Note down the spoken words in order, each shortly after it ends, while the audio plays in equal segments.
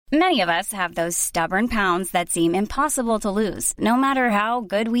Many of us have those stubborn pounds that seem impossible to lose, no matter how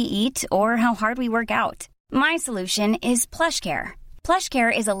good we eat or how hard we work out. My solution is PlushCare.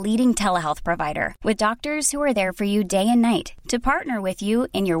 PlushCare is a leading telehealth provider with doctors who are there for you day and night to partner with you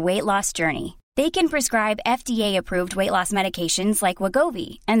in your weight loss journey. They can prescribe FDA-approved weight loss medications like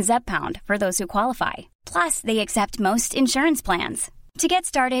Wegovy and Zepbound for those who qualify. Plus, they accept most insurance plans. To get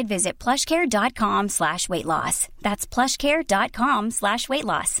started, visit plushcare.com/weightloss. That's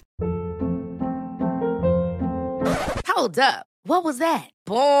plushcare.com/weightloss. Hold up. What was that?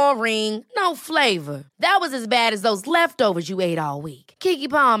 Boring. No flavor. That was as bad as those leftovers you ate all week. Keke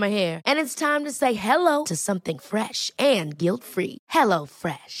Palmer here. And it's time to say hello to something fresh and guilt-free. Hello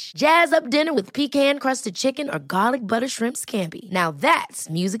Fresh. Jazz up dinner with pecan-crusted chicken or garlic butter shrimp scampi. Now that's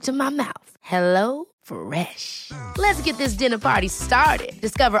music to my mouth. Hello Fresh. Let's get this dinner party started.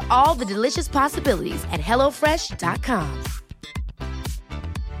 Discover all the delicious possibilities at hellofresh.com.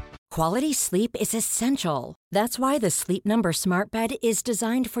 Quality sleep is essential. That's why the Sleep Number Smart Bed is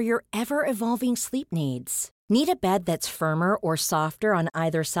designed for your ever-evolving sleep needs. Need a bed that's firmer or softer on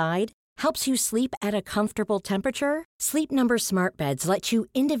either side? Helps you sleep at a comfortable temperature? Sleep Number Smart Beds let you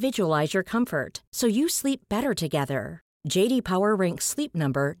individualize your comfort, so you sleep better together. J.D. Power ranks Sleep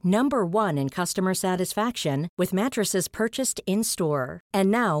Number number 1 in customer satisfaction with mattresses purchased in-store. And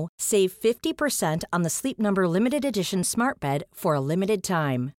now, save 50% on the Sleep Number Limited Edition Smart Bed for a limited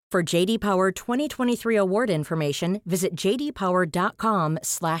time. For J.D. Power 2023 award information, visit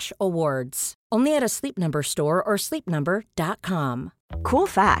jdpower.com/awards. Only at a Sleep Number store or sleepnumber.com. Cool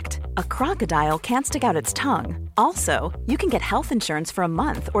fact, a crocodile can't stick out its tongue. Also, you can get health insurance for a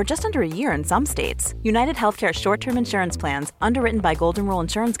month or just under a year in some states. United Healthcare short-term insurance plans, underwritten by Golden Rule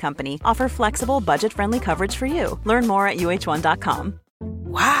Insurance Company, offer flexible, budget-friendly coverage for you. Learn more at uh1.com.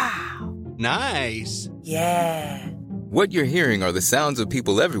 Wow. Nice. Yeah. What you're hearing are the sounds of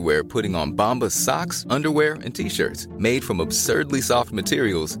people everywhere putting on Bombas socks, underwear, and T-shirts made from absurdly soft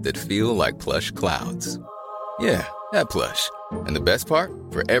materials that feel like plush clouds. Yeah, that plush. And the best part?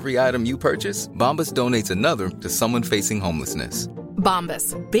 For every item you purchase, Bombas donates another to someone facing homelessness.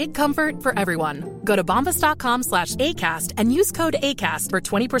 Bombas. Big comfort for everyone. Go to bombas.com/ACAST and use code ACAST for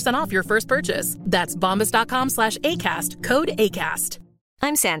 20% off your first purchase. That's bombas.com/ACAST. Code ACAST.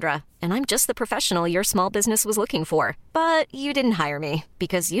 I'm Sandra, and I'm just the professional your small business was looking for. But you didn't hire me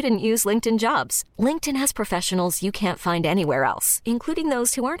because you didn't use LinkedIn Jobs. LinkedIn has professionals you can't find anywhere else, including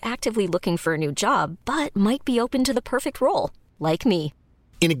those who aren't actively looking for a new job, but might be open to the perfect role, like me.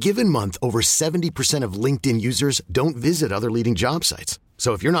 In a given month, over 70% of LinkedIn users don't visit other leading job sites.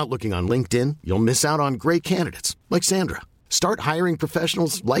 So if you're not looking on LinkedIn, you'll miss out on great candidates like Sandra. Start hiring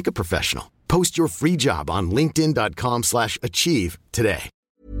professionals like a professional. Post your free job on linkedin.com/achieve today.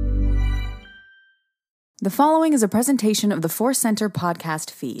 The following is a presentation of the Force Center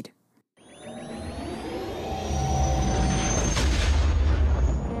podcast feed.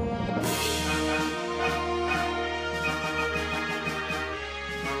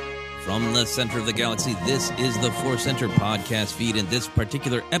 From the center of the galaxy, this is the Force Center podcast feed, and this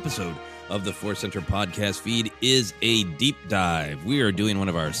particular episode of the Force Center podcast feed is a deep dive. We are doing one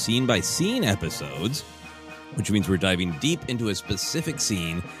of our scene-by-scene episodes, which means we're diving deep into a specific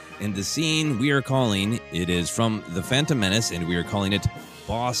scene, and the scene we are calling, it is from The Phantom Menace, and we are calling it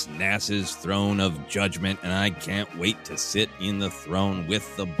Boss Nass's Throne of Judgment, and I can't wait to sit in the throne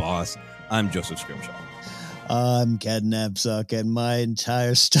with the boss. I'm Joseph Scrimshaw. I'm Ken Napzok, and my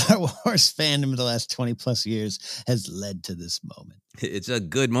entire Star Wars fandom of the last 20 plus years has led to this moment. It's a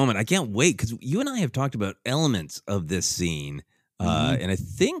good moment. I can't wait because you and I have talked about elements of this scene. And I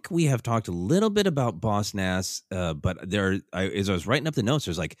think we have talked a little bit about Boss Nass, but as I was writing up the notes,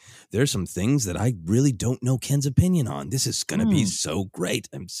 there's some things that I really don't know Ken's opinion on. This is going to be so great.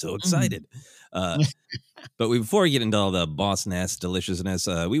 I'm so excited. But before we get into all the Boss Nass deliciousness,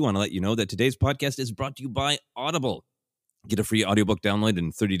 we want to let you know that today's podcast is brought to you by Audible. Get a free audiobook download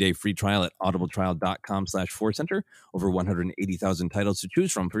and 30-day free trial at audibletrial.com/forcecenter. Over 180,000 titles to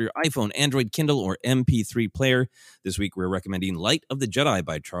choose from for your iPhone, Android, Kindle, or MP3 player. This week, we're recommending Light of the Jedi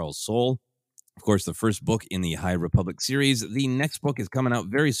by Charles Soule. Of course, the first book in the High Republic series. The next book is coming out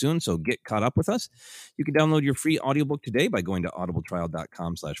very soon, so get caught up with us. You can download your free audiobook today by going to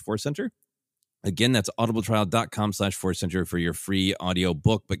audibletrial.com/forcecenter. Again, that's audibletrial.com/forcecenter for your free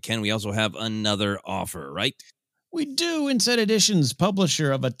audiobook. But Ken, we also have another offer, right? We do. Inside Editions,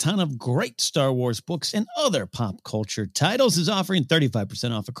 publisher of a ton of great Star Wars books and other pop culture titles, is offering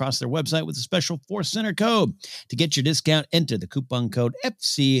 35% off across their website with a special Force Center code. To get your discount, enter the coupon code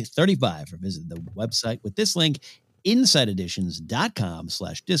FC35 or visit the website with this link,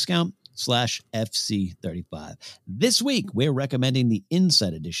 insideeditions.com/discount. patreon.com/FC35. This week, we're recommending the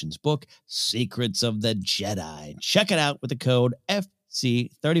Inside Editions book, Secrets of the Jedi. Check it out with the code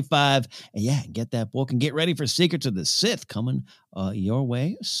FC35. And yeah, get that book and get ready for Secrets of the Sith coming your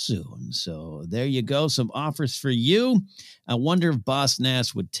way soon. So there you go. Some offers for you. I wonder if Boss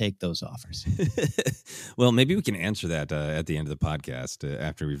Nass would take those offers. Well, maybe we can answer that at the end of the podcast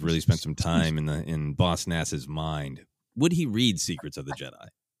after we've really spent some time in Boss Nass's mind. Would he read Secrets of the Jedi?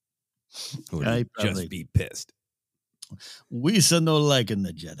 Or would he just be pissed? We saw no liking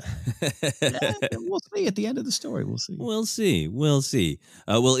the Jedi. We'll see at the end of the story. We'll see. We'll see.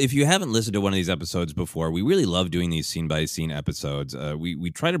 Well, if you haven't listened to one of these episodes before, we really love doing these scene-by-scene episodes.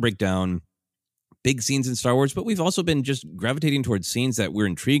 We try to break down big scenes in Star Wars, but we've also been just gravitating towards scenes that we're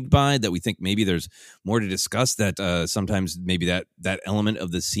intrigued by, that we think maybe there's more to discuss, that sometimes maybe that element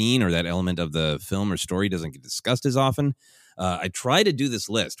of the scene or that element of the film or story doesn't get discussed as often. I try to do this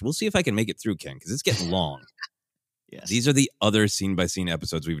list. We'll see if I can make it through, Ken, because it's getting long. Yes. These are the other scene-by-scene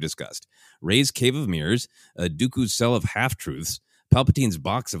episodes we've discussed. Rey's Cave of Mirrors, Dooku's Cell of Half-Truths, Palpatine's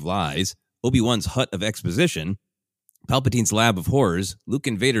Box of Lies, Obi-Wan's Hut of Exposition, Palpatine's Lab of Horrors, Luke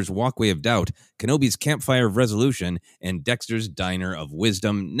and Vader's Walkway of Doubt, Kenobi's Campfire of Resolution, and Dexter's Diner of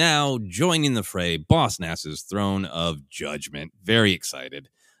Wisdom. Now, joining the fray, Boss Nass's Throne of Judgment. Very excited.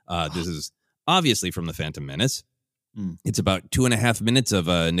 This is obviously from The Phantom Menace. It's about 2.5 minutes of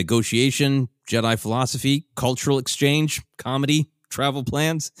negotiation, Jedi philosophy, cultural exchange, comedy, travel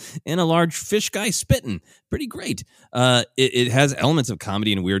plans, and a large fish guy spitting. Pretty great. It has elements of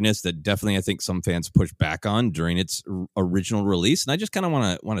comedy and weirdness that definitely I think some fans pushed back on during its original release. And I just kind of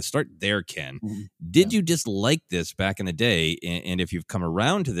want to start there, Ken. Did you dislike this back in the day? And if you've come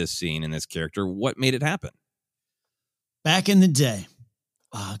around to this scene and this character, what made it happen? Back in the day,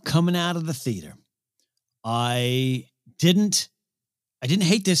 coming out of the theater, I didn't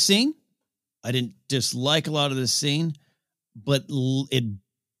hate this scene. I didn't dislike a lot of this scene, but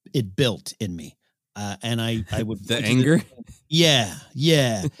it built in me. And I would the anger. Yeah.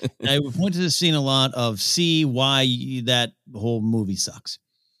 And I would point to this scene a lot of see why that whole movie sucks.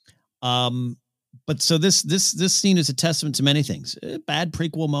 But so this scene is a testament to many things, bad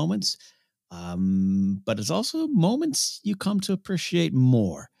prequel moments. But it's also moments you come to appreciate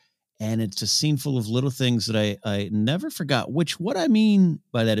more. And it's a scene full of little things that I never forgot, which what I mean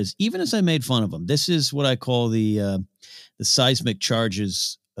by that is even as I made fun of them, this is what I call the seismic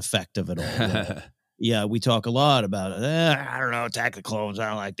charges effect of it all. Yeah, we talk a lot about it. I don't know, Attack of the Clones. I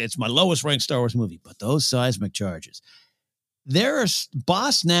don't like it. It's my lowest ranked Star Wars movie, but those seismic charges.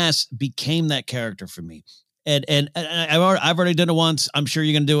 Boss Nass became that character for me. And I've already done it once. I'm sure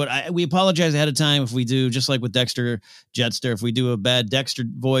you're going to do it. We apologize ahead of time if we do, just like with Dexter Jetster, if we do a bad Dexter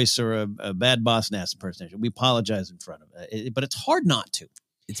voice or a bad Boss Nass impersonation, we apologize in front of it. But it's hard not to.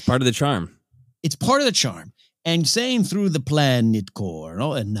 It's part of the charm. It's part of the charm. And saying through the planet core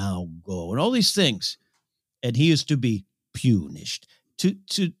and now go and all these things, and he is to be punished.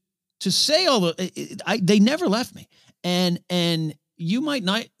 To say all they never left me. And you might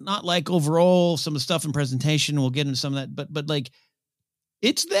not like overall some of the stuff in presentation. We'll get into some of that, but like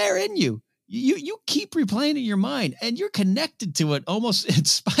it's there in you. You keep replaying it in your mind and you're connected to it almost in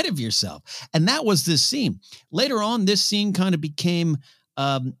spite of yourself. And that was this scene. Later on, this scene kind of became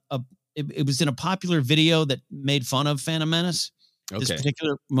it was in a popular video that made fun of Phantom Menace. Okay. This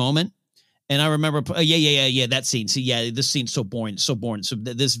particular moment. And I remember, that scene. See, this scene's so boring. So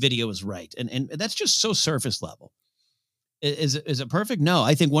this video is right. And that's just so surface level. Is it perfect? No,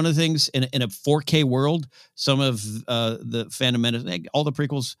 I think one of the things in a 4K world, some of the Phantom Menace, all the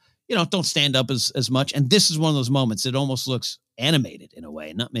prequels, don't stand up as much. And this is one of those moments. It almost looks animated in a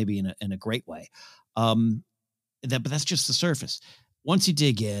way, not maybe in a great way. But that's just the surface. Once you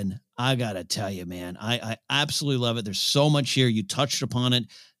dig in, I gotta tell you, man, I absolutely love it. There's so much here. You touched upon it.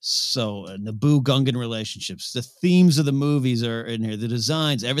 So Naboo Gungan relationships, the themes of the movies are in here, the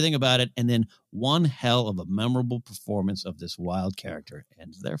designs, everything about it. And then one hell of a memorable performance of this wild character.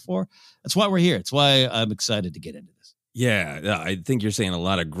 And therefore, that's why we're here. It's why I'm excited to get into this. Yeah, I think you're saying a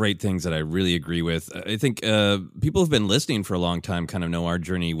lot of great things that I really agree with. I think people who've been listening for a long time kind of know our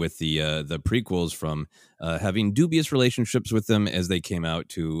journey with the prequels, from having dubious relationships with them as they came out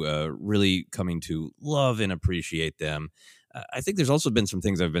to really coming to love and appreciate them. I think there's also been some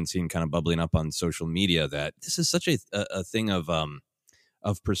things I've been seeing kind of bubbling up on social media that this is such a thing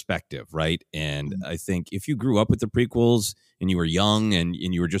of perspective, right? And I think if you grew up with the prequels and you were young and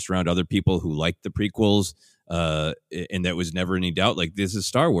you were just around other people who liked the prequels, and that was never any doubt, like, this is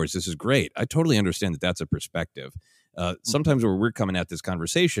Star Wars, this is great. I totally understand that that's a perspective. Sometimes where we're coming at this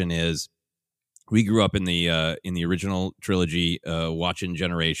conversation is we grew up in the original trilogy watching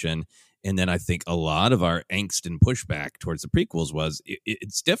generation, And then I think a lot of our angst and pushback towards the prequels was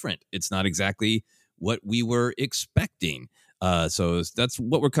it's different. It's not exactly what we were expecting. So that's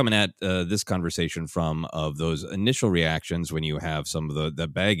what we're coming at this conversation from, of those initial reactions when you have some of the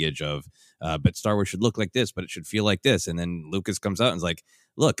baggage of, but Star Wars should look like this, but it should feel like this. And then Lucas comes out and is like,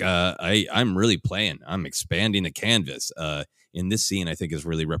 look, I'm really playing. I'm expanding the canvas. In this scene, I think is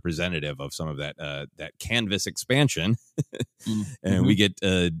really representative of some of that canvas expansion. And we get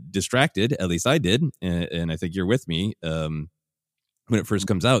distracted, at least I did. And I think you're with me. When it first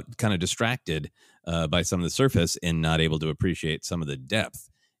comes out, kind of distracted by some of the surface and not able to appreciate some of the depth.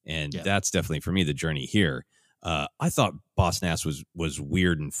 And that's definitely, for me, the journey here. I thought Boss Nass was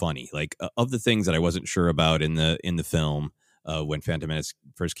weird and funny. Like, of the things that I wasn't sure about in the film when Phantom Menace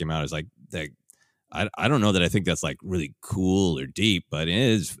first came out, I was like, I don't know that I think that's like really cool or deep, but it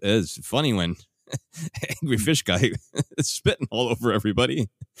is funny when angry fish guy is spitting all over everybody.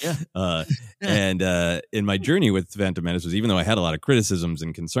 And in my journey with Phantom Menace was, even though I had a lot of criticisms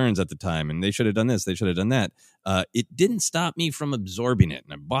and concerns at the time, and they should have done this, they should have done that, it didn't stop me from absorbing it.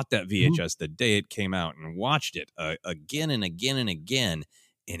 And I bought that VHS the day it came out and watched it again and again and again,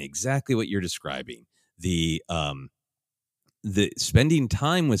 in exactly what you're describing. The spending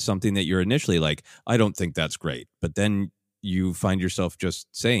time with something that you're initially like, I don't think that's great, but then you find yourself just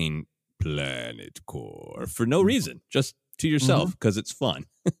saying Planet Core for no reason, just to yourself, because it's fun.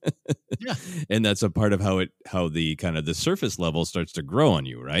 And that's a part of how the kind of the surface level starts to grow on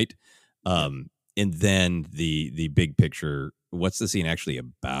you, right? And then the big picture, what's the scene actually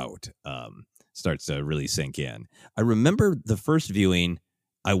about, starts to really sink in. I remember the first viewing,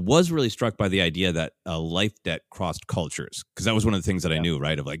 I was really struck by the idea that a life debt crossed cultures, because that was one of the things that I knew,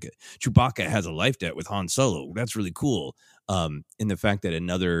 right? Of like, Chewbacca has a life debt with Han Solo. That's really cool. And the fact that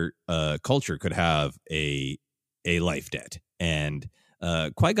another culture could have a life debt, and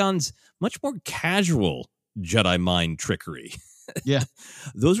Qui-Gon's much more casual Jedi mind trickery.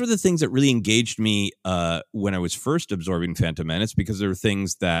 Those were the things that really engaged me when I was first absorbing Phantom Menace, because there were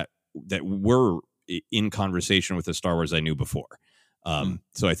things that were in conversation with the Star Wars I knew before.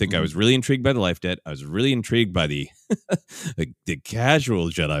 So I think I was really intrigued by the life debt. I was really intrigued by the casual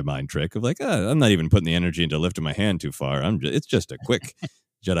Jedi mind trick of like, I'm not even putting the energy into lifting my hand too far. It's just a quick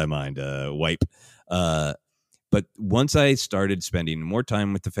Jedi mind wipe. But once I started spending more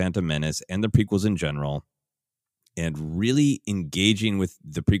time with the Phantom Menace and the prequels in general, and really engaging with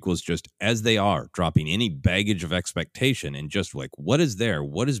the prequels just as they are, dropping any baggage of expectation and just like, what is there?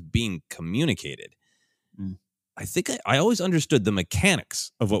 What is being communicated? I think I always understood the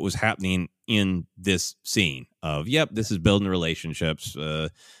mechanics of what was happening in this scene of, this is building relationships.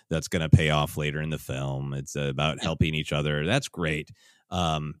 That's going to pay off later in the film. It's about helping each other. That's great.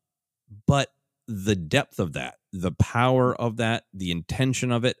 But the depth of that, the power of that, the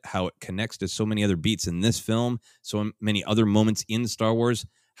intention of it, how it connects to so many other beats in this film, so many other moments in Star Wars,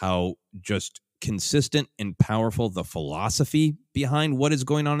 how just consistent and powerful the philosophy behind what is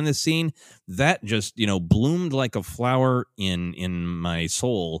going on in this scene, that just, bloomed like a flower in my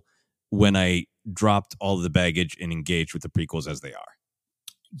soul when I dropped all the baggage and engaged with the prequels as they are.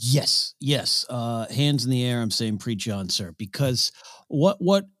 Yes. Hands in the air. I'm saying preach on, sir, because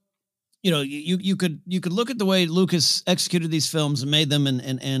what you could look at the way Lucas executed these films and made them,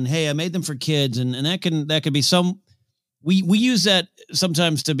 and hey, I made them for kids, and that could be some. We use that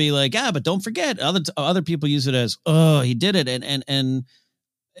sometimes to be like, but don't forget, other people use it as, he did it. And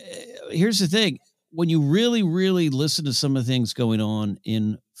here's the thing. When you really, really listen to some of the things going on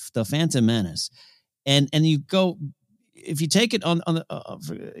in the Phantom Menace, and you go, if you take it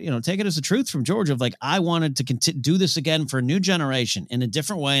take it as the truth from George of like, I wanted to do this again for a new generation in a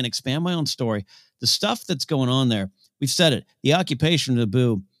different way and expand my own story. The stuff that's going on there, we've said it, the occupation of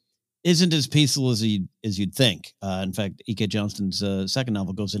Naboo isn't as peaceful as you'd think. In fact, E.K. Johnston's second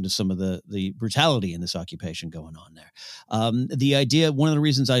novel goes into some of the brutality in this occupation going on there. The idea, one of the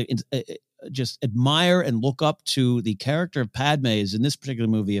reasons I just admire and look up to the character of Padme is, in this particular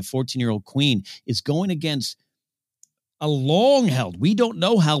movie, a 14-year-old queen is going against a long-held, we don't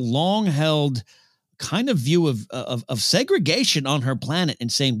know how long-held kind of view of segregation on her planet,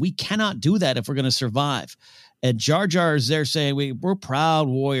 and saying we cannot do that if we're going to survive. And Jar Jar is there saying we're proud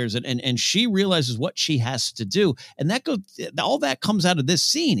warriors, and she realizes what she has to do, and all that comes out of this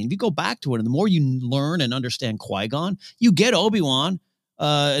scene. And if you go back to it, and the more you learn and understand Qui-Gon, you get Obi-Wan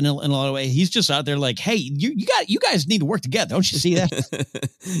in a lot of ways. He's just out there like, hey, you guys need to work together. Don't you see that?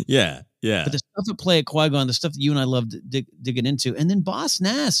 Yeah. But the stuff at play at Qui-Gon, the stuff that you and I love digging into, and then Boss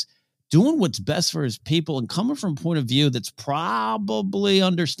Nass doing what's best for his people and coming from a point of view that's probably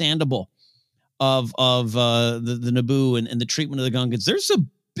understandable of the Naboo and the treatment of the Gungans. There's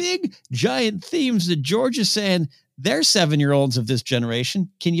big, giant themes that George is saying they're 7-year-olds of this generation.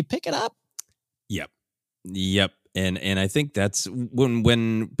 Can you pick it up? Yep. And I think that's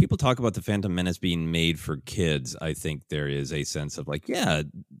when people talk about the Phantom Menace being made for kids, I think there is a sense of like, yeah,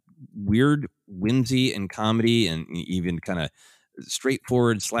 weird whimsy and comedy and even kind of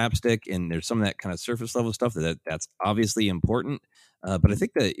straightforward slapstick. And there's some of that kind of surface level stuff that's obviously important. But I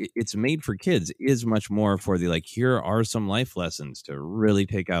think that it's made for kids is much more for the like, here are some life lessons to really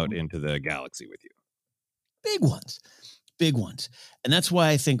take out into the galaxy with you. Big ones. And that's why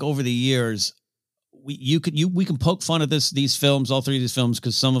I think over the years, we can poke fun at these films, all three of these films,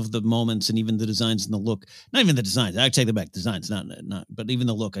 because some of the moments and even the designs and the look, not even the designs, I take that back, designs, not, but even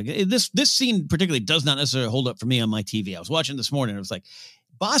the look. This scene particularly does not necessarily hold up for me on my TV. I was watching this morning, and it was like,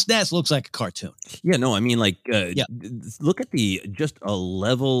 Boss Nass looks like a cartoon. Yeah, no, I mean, like, look at just a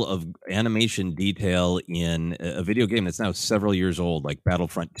level of animation detail in a video game that's now several years old, like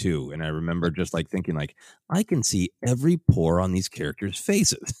Battlefront 2. And I remember just like thinking, like, I can see every pore on these characters'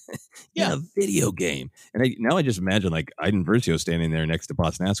 faces in a video game. And now I just imagine like Iden Versio standing there next to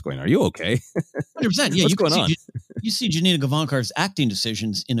Boss Nass going, "Are you okay?" 100%. Yeah, what's going on? You see Janina Gavankar's acting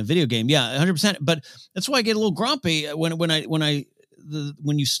decisions in a video game. Yeah, 100%. But that's why I get a little grumpy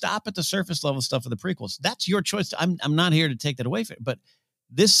when you stop at the surface level stuff of the prequels. That's your choice. I'm not here to take that away from it, but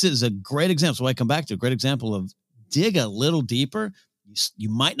this is a great example. So I come back to a great example of dig a little deeper. You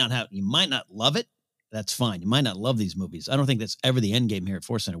might not love it. That's fine. You might not love these movies. I don't think that's ever the end game here at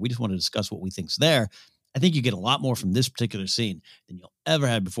Force Center. We just want to discuss what we think's there. I think you get a lot more from this particular scene than you'll ever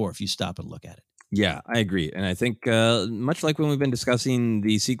had before if you stop and look at it. Yeah, I agree. And I think much like when we've been discussing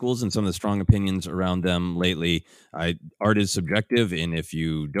the sequels and some of the strong opinions around them lately, art is subjective. And if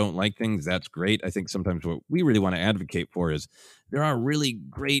you don't like things, that's great. I think sometimes what we really want to advocate for is there are really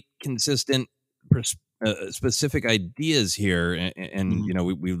great, consistent, specific ideas here. And you know,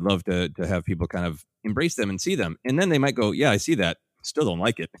 we love to have people kind of embrace them and see them. And then they might go, yeah, I see that. Still don't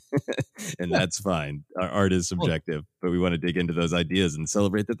like it. And that's fine. Our art is subjective, but we want to dig into those ideas and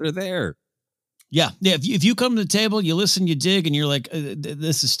celebrate that they're there. Yeah. If you come to the table, you listen, you dig, and you're like,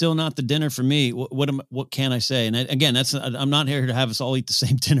 "This is still not the dinner for me." What can I say? And again, I'm not here to have us all eat the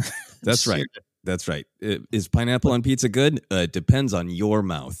same dinner. That's right. That's right. Is pineapple on pizza good? It depends on your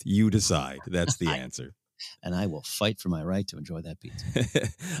mouth. You decide. That's the answer. And I will fight for my right to enjoy that pizza.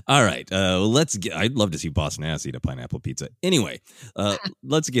 All right. I'd love to see Boss Nass eat a pineapple pizza. Anyway,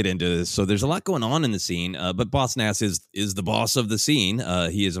 let's get into this. So there's a lot going on in the scene, but Boss Nass is the boss of the scene.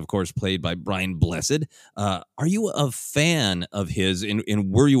 He is, of course, played by Brian Blessed. Are you a fan of his,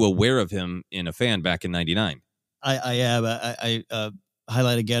 and were you aware of him in a fan back in 99? I am. I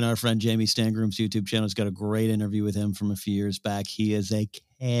highlight again our friend Jamie Stangroom's YouTube channel. Has got a great interview with him from a few years back. He is a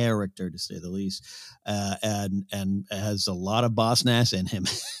character, to say the least, and has a lot of Boss Nass in him.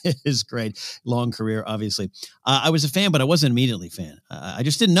 It is great. Long career, obviously. I was a fan, but I wasn't immediately a fan. I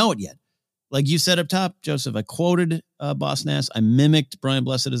just didn't know it yet. Like you said up top, Joseph, I quoted Boss Nass. I mimicked Brian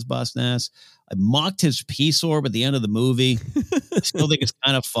Blessed as Boss Nass. I mocked his peace orb at the end of the movie. I still think it's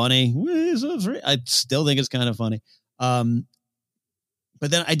kind of funny. I still think it's kind of funny. But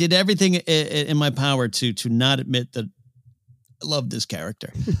then I did everything in my power to not admit that I love this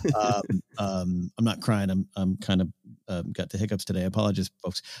character. I'm not crying. I'm kind of got the hiccups today. I apologize,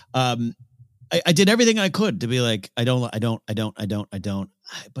 folks. I did everything I could to be like, I don't.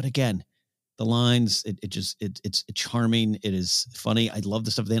 But again, the lines, it's charming. It is funny. I love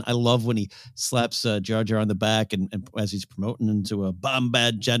the stuff. Then I love when he slaps Jar Jar on the back and as he's promoting into a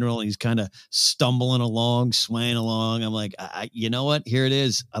Bombad General, he's kind of stumbling along, swaying along. I'm like, you know what? Here it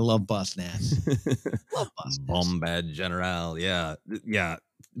is. I love Boss Nass. Love Boss Nass. Bombad General. Yeah.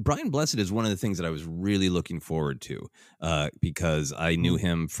 Brian Blessed is one of the things that I was really looking forward to because I knew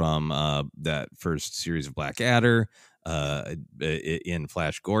him from that first series of Blackadder. In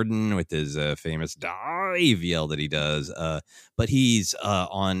Flash Gordon with his famous dive yell that he does, but he's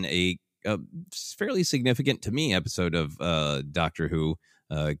on a fairly significant to me episode of Doctor Who,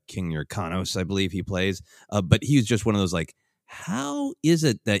 King Yrcanos, I believe he plays. But he was just one of those like, how is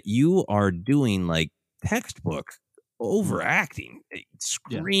it that you are doing like textbook overacting,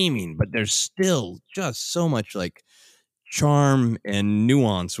 screaming, but there's still just so much like charm and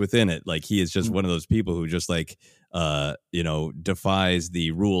nuance within it. Like he is just one of those people who just like defies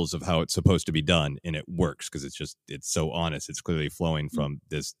the rules of how it's supposed to be done, and it works because it's so honest. It's clearly flowing from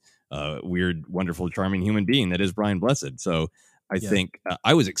this weird, wonderful, charming human being that is Brian Blessed. So I think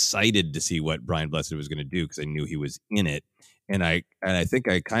I was excited to see what Brian Blessed was going to do because I knew he was in it, and I think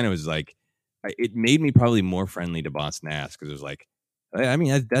I kind of was like, it made me probably more friendly to Boss Nass because it was like, I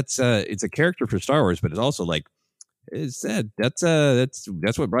mean, that's it's a character for Star Wars, but it's also like It's sad. That's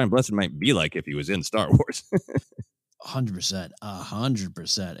what Brian Blessed might be like if he was in Star Wars. 100%,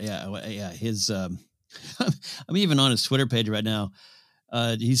 100%. Yeah. His, I'm even on his Twitter page right now.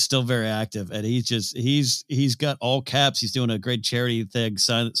 He's still very active, and he's got all caps. He's doing a great charity thing,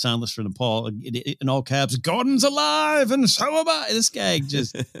 Soundless for Nepal, in all caps. Gordon's alive, and so am I. This guy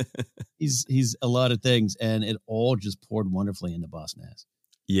just he's a lot of things, and it all just poured wonderfully into Boss Nass.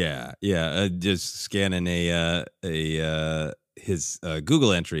 Yeah. Just scanning his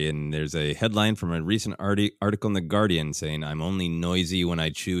Google entry, and there's a headline from a recent article in The Guardian saying, "I'm only noisy when I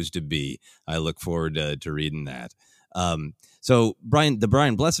choose to be." I look forward to reading that. So Brian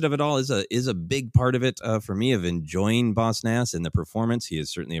Blessed of it all is a big part of it for me, of enjoying Boss Nass and the performance. He is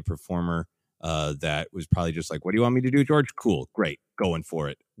certainly a performer that was probably just like, "What do you want me to do, George? Cool, great, going for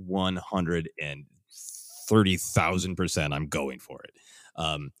it, 130,000%. I'm going for it."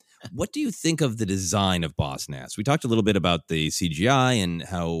 What do you think of the design of Boss Nass? We talked a little bit about the CGI and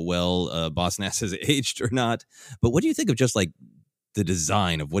how well Boss Nass has aged or not, but what do you think of just like the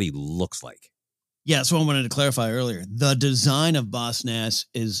design of what he looks like? Yeah, that's what I wanted to clarify earlier. The design of Boss Nass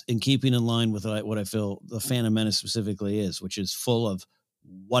is in keeping in line with what I feel the Phantom Menace specifically is, which is full of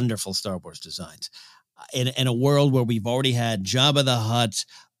wonderful Star Wars designs. In a world where we've already had Jabba the Hutt,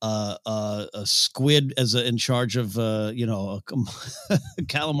 a squid as in charge of a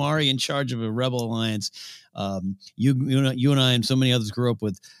calamari in charge of a rebel alliance. You and I and so many others grew up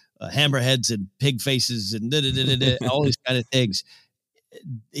with hammerheads and pig faces and all these kind of things.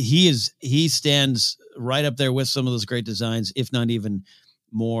 He stands right up there with some of those great designs, if not even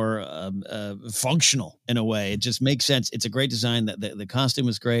more functional in a way. It just makes sense. It's a great design. The costume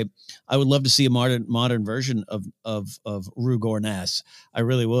is great. I would love to see a modern version of Rugor Nass. I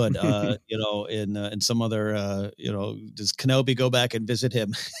really would. In some other does Kenobi go back and visit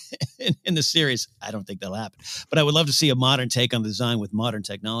him in the series? I don't think that'll happen. But I would love to see a modern take on the design with modern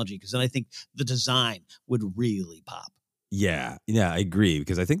technology, because then I think the design would really pop. Yeah, I agree,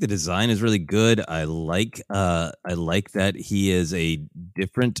 because I think the design is really good. I like that he is a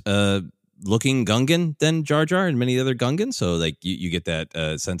different looking Gungan than Jar Jar and many other Gungans. So like you get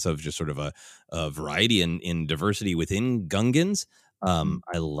that sense of just sort of a variety in diversity within Gungans.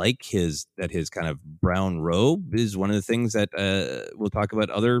 I like his kind of brown robe is one of the things that we'll talk about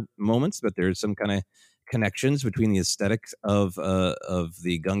other moments, but there's some kind of connections between the aesthetics of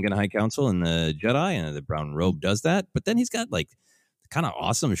the Gungan High Council and the Jedi, and the brown robe does that. But then he's got like kind of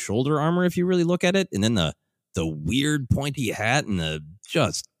awesome shoulder armor if you really look at it, and then the weird pointy hat and the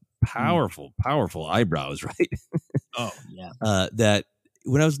just powerful eyebrows, right? Oh yeah. That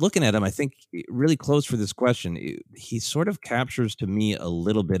when I was looking at him, I think really close for this question, he sort of captures to me a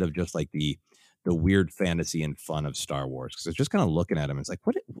little bit of just like the weird fantasy and fun of Star Wars, because I was just kind of looking at him. It's like,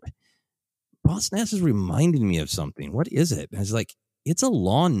 what Boss Nass is reminding me of something. What is it? And I was like, it's a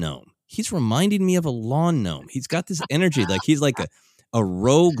lawn gnome. He's reminding me of a lawn gnome. He's got this energy. Like he's like a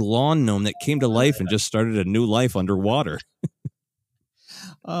rogue lawn gnome that came to life and just started a new life underwater.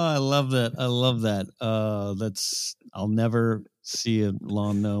 Oh, I love that. I'll never see a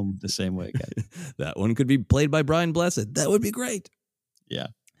lawn gnome the same way again. That one could be played by Brian Blessed. That would be great. Yeah.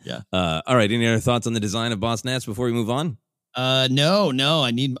 All right. Any other thoughts on the design of Boss Nass before we move on? No.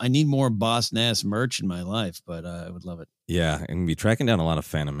 I need more Boss Nass merch in my life, but I would love it. Yeah, and be tracking down a lot of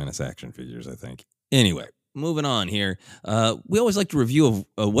Phantom Menace action figures, I think. Anyway, moving on here. We always like to review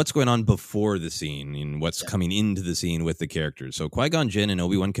of what's going on before the scene and what's coming into the scene with the characters. So Qui-Gon Jinn and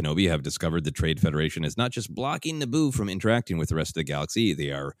Obi-Wan Kenobi have discovered the Trade Federation is not just blocking Naboo from interacting with the rest of the galaxy.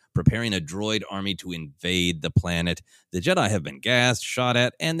 They are preparing a droid army to invade the planet. The Jedi have been gassed, shot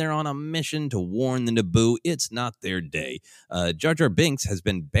at, and they're on a mission to warn the Naboo it's not their day. Jar Jar Binks has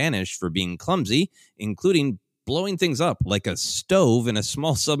been banished for being clumsy, including blowing things up like a stove in a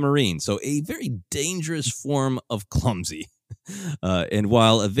small submarine. So a very dangerous form of clumsy. And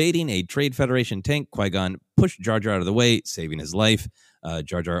while evading a Trade Federation tank, Qui-Gon pushed Jar Jar out of the way, saving his life.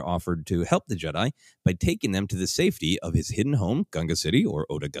 Jar Jar offered to help the Jedi by taking them to the safety of his hidden home, Gunga City, or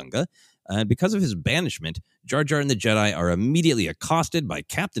Oda Gunga. And because of his banishment, Jar Jar and the Jedi are immediately accosted by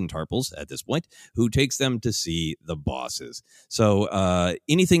Captain Tarpals at this point, who takes them to see the bosses. So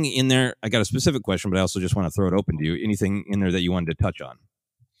anything in there, I got a specific question, but I also just want to throw it open to you. Anything in there that you wanted to touch on?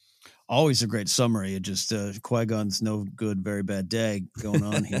 Always a great summary. It just Qui-Gon's no good, very bad day going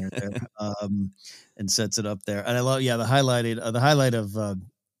on here, and sets it up there. And I love, the highlight of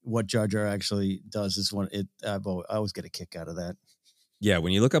what Jar Jar actually does is I always get a kick out of that. Yeah,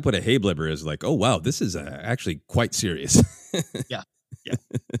 when you look up what a Hayblibber is, like, oh wow, this is actually quite serious. Yeah.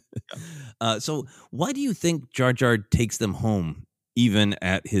 So why do you think Jar Jar takes them home, even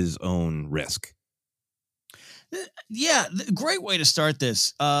at his own risk? Yeah, great way to start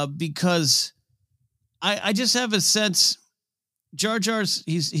this, because I just have a sense Jar Jar's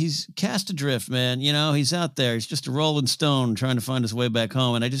he's cast adrift, man. You know, he's out there. He's just a rolling stone trying to find his way back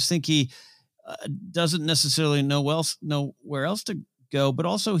home, and I just think he doesn't necessarily know where else to go. But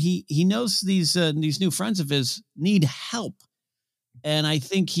also, he knows these new friends of his need help, and I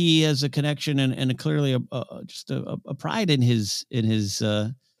think he has a connection and clearly a pride in his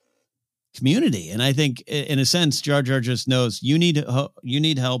community. And I think, in a sense, Jar Jar just knows you need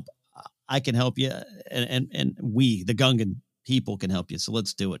help. I can help you, and we, the Gungan people, can help you. So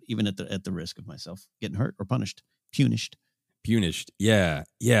let's do it, even at the risk of myself getting hurt or punished. Punished. Yeah.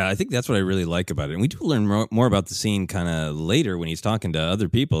 I think that's what I really like about it. And we do learn more about the scene kind of later when he's talking to other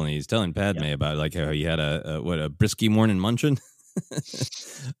people and he's telling Padme about like how he had a brisky morning munchin.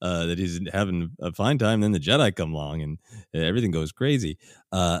 That he's having a fine time. Then the Jedi come along and everything goes crazy.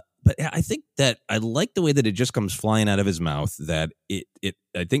 But I think that I like the way that it just comes flying out of his mouth, that it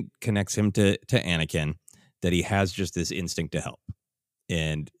I think connects him to Anakin, that he has just this instinct to help.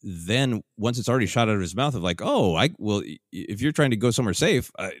 And then once it's already shot out of his mouth of like, if you're trying to go somewhere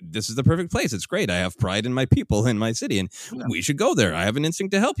safe, this is the perfect place. It's great. I have pride in my people in my city, and we should go there. I have an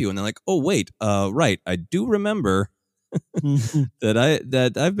instinct to help you. And they're like, oh, wait, right. I do remember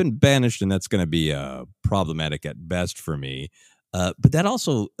that I've been banished, and that's going to be problematic at best for me. But that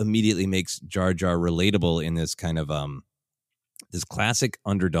also immediately makes Jar Jar relatable in this kind of this classic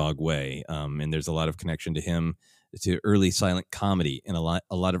underdog way. And there's a lot of connection to him to early silent comedy, and a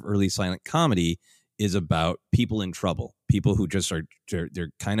lot of early silent comedy is about people in trouble, people who just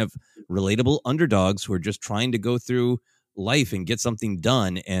they're kind of relatable underdogs who are just trying to go through life and get something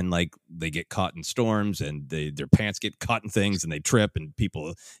done, and like they get caught in storms and their pants get caught in things and they trip and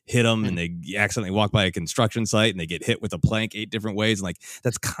people hit them and they accidentally walk by a construction site and they get hit with a plank 8 different ways. And like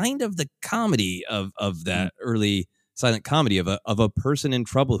that's kind of the comedy of that early silent comedy of a person in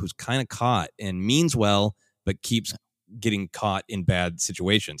trouble who's kind of caught and means well but keeps getting caught in bad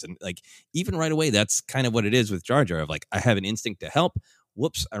situations. And like even right away, that's kind of what it is with Jar Jar, of like, I have an instinct to help.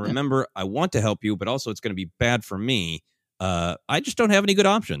 Whoops, I remember I want to help you, but also it's going to be bad for me. I just don't have any good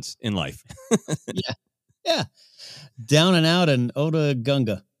options in life. Yeah. Down and out and Oda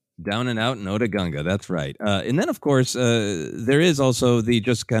Gunga. Down and out and Oda Gunga. That's right. And then, of course, there is also the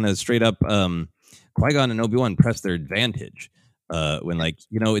just kind of straight up Qui-Gon and Obi-Wan press their advantage. When like,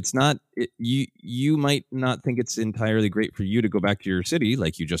 it's not, you might not think it's entirely great for you to go back to your city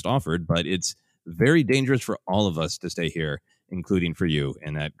like you just offered, but it's very dangerous for all of us to stay here, including for you.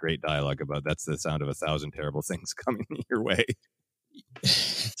 And that great dialogue about that's the sound of 1,000 terrible things coming your way.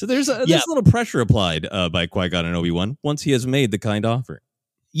 So there's a little pressure applied by Qui-Gon and Obi-Wan once he has made the kind offer.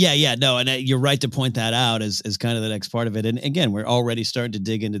 Yeah, no, and you're right to point that out as kind of the next part of it. And again, we're already starting to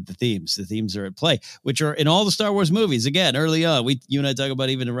dig into the themes. The themes are at play, which are in all the Star Wars movies. Again, early on, you and I talk about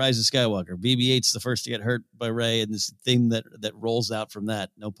even The Rise of Skywalker. BB-8's the first to get hurt by Rey, and this theme that rolls out from that.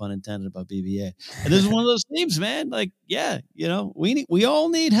 No pun intended about BB-8. And this is one of those themes, man. Like, yeah, we all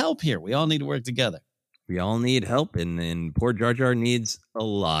need help here. We all need to work together. We all need help, and poor Jar Jar needs a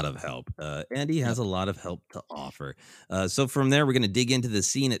lot of help. And he has a lot of help to offer. So from there, we're going to dig into the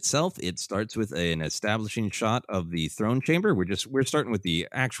scene itself. It starts with an establishing shot of the throne chamber. We're starting with the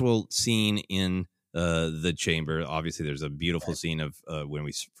actual scene in the chamber. Obviously, there's a beautiful scene of when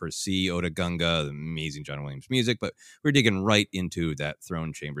we first see Oda Gunga, the amazing John Williams music, but we're digging right into that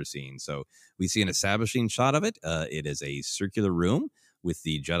throne chamber scene. So we see an establishing shot of it. It is a circular room with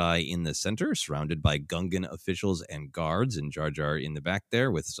the Jedi in the center, surrounded by Gungan officials and guards, and Jar Jar in the back there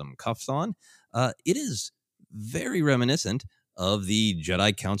with some cuffs on. It is very reminiscent of the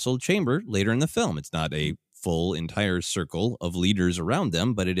Jedi Council chamber later in the film. It's not a full entire circle of leaders around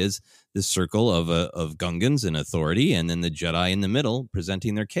them, but it is this circle of Gungans and authority, and then the Jedi in the middle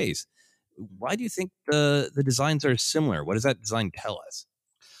presenting their case. Why do you think the designs are similar? What does that design tell us?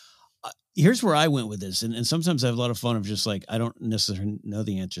 Here's where I went with this. And sometimes I have a lot of fun of just like, I don't necessarily know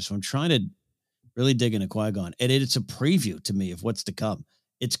the answer. So I'm trying to really dig into Qui-Gon. And it's a preview to me of what's to come.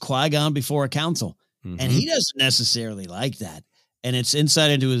 It's Qui-Gon before a council. Mm-hmm. And he doesn't necessarily like that. And it's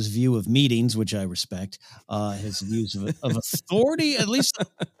insight into his view of meetings, which I respect. His views of authority, at least.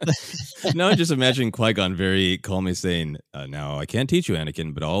 No, I'm just imagining Qui-Gon very calmly saying, now I can't teach you,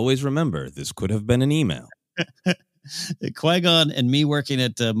 Anakin, but always remember, this could have been an email. Qui-Gon and me working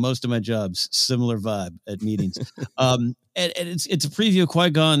at most of my jobs, similar vibe at meetings. And it's a preview of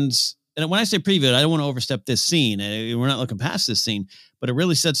Qui-Gon's, and when I say preview, I don't want to overstep this scene. We're not looking past this scene, but it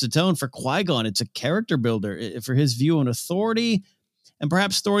really sets the tone for Qui-Gon. It's a character builder for his view on authority and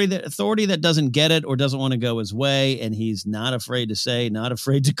perhaps authority that doesn't get it or doesn't want to go his way, and he's not afraid to say, not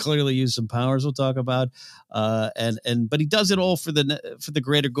afraid to clearly use some powers we'll talk about, but he does it all for the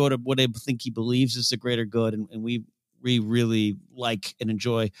greater good of what I think he believes is the greater good, and we really like and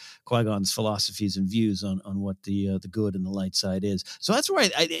enjoy Qui-Gon's philosophies and views on what the good and the light side is. So that's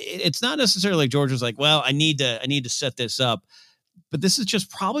why it's not necessarily like George was like, well, I need to set this up. But this is just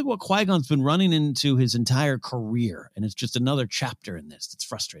probably what Qui-Gon's been running into his entire career. And it's just another chapter in this that's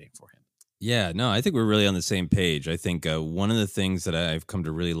frustrating for him. Yeah, no, I think we're really on the same page. I think one of the things that I've come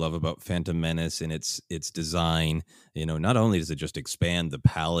to really love about Phantom Menace and its design, not only does it just expand the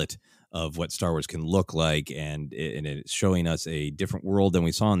palette of what Star Wars can look like, and it's showing us a different world than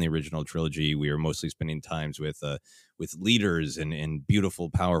we saw in the original trilogy. We are mostly spending times with leaders and beautiful,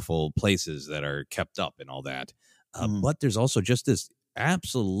 powerful places that are kept up and all that. But there's also just this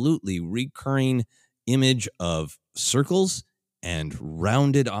absolutely recurring image of circles and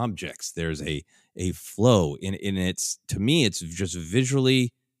rounded objects. There's a flow in it's, to me, it's just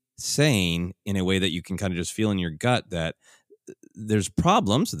visually saying in a way that you can kind of just feel in your gut that there's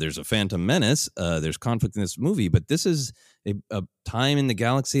problems. There's a Phantom Menace. There's conflict in this movie, but this is a time in the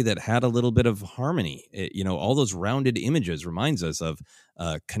galaxy that had a little bit of harmony. All those rounded images reminds us of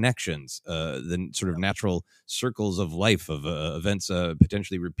connections, the sort of natural circles of life, of events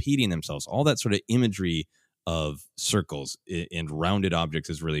potentially repeating themselves. All that sort of imagery of circles and rounded objects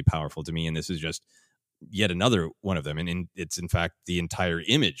is really powerful to me. And this is just yet another one of them. And it's in fact the entire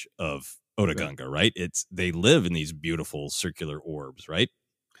image of Otoh Gunga, right? They live in these beautiful circular orbs, right?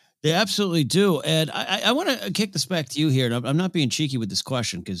 They absolutely do. And I want to kick this back to you here. And I'm not being cheeky with this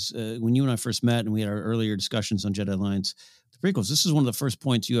question, because when you and I first met and we had our earlier discussions on Jedi Alliance, the prequels, this is one of the first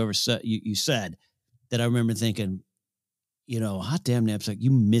points you ever said, you said that I remember thinking, hot damn knapsack,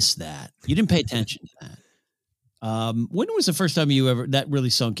 you missed that. You didn't pay attention to that. When was the first time that really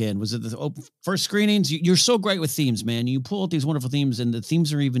sunk in? Was it the first screenings? You're so great with themes, man. You pull out these wonderful themes, and the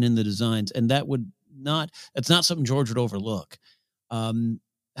themes are even in the designs, and that's not something George would overlook. When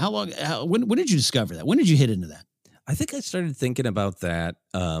did you discover that? When did you hit into that? I think I started thinking about that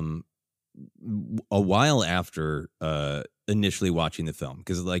a while after initially watching the film,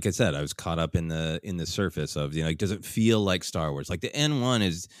 because like I said, I was caught up in the surface of does it feel like Star Wars? Like the N1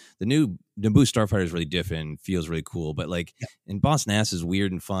 is the new Naboo Starfighter is really different, feels really cool, but and Boss Nass is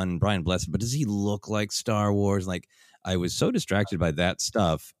weird and fun, Brian Blessed, but does he look like Star Wars? Like I was so distracted by that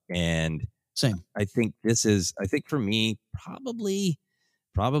stuff, and same. I think for me probably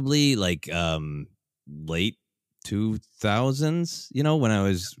like late 2000s,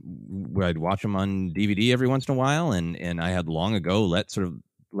 when I'd watch them on DVD every once in a while, and I had long ago let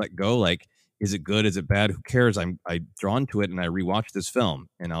go, like, is it good, is it bad, who cares? I'm drawn to it, and I rewatch this film,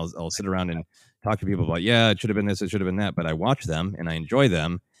 and I'll sit around and talk to people about, it should have been this, it should have been that, but I watch them and I enjoy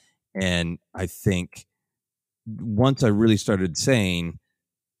them. And I think once I really started saying,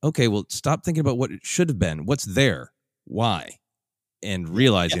 okay, well, stop thinking about what it should have been, what's there, why, and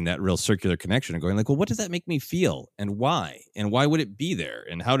realizing that real circular connection and going like, well, what does that make me feel, and why would it be there,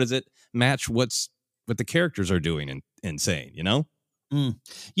 and how does it match what the characters are doing and saying,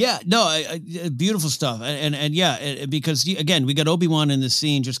 Yeah, no, beautiful stuff. And yeah, because again, we got Obi-Wan in this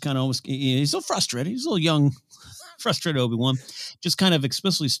scene, just kind of almost, he's so frustrated. He's a little young, frustrated Obi-Wan, just kind of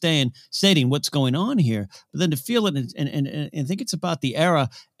explicitly stating what's going on here. But then to feel it and think it's about the era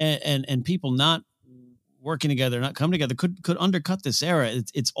and people not working together, not coming together, could undercut this era.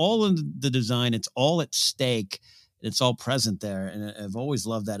 It's all in the design. It's all at stake. It's all present there. And I've always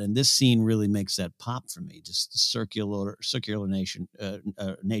loved that. And this scene really makes that pop for me, just the circular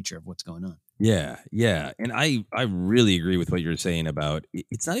nature of what's going on. Yeah. Yeah. And I really agree with what you're saying about,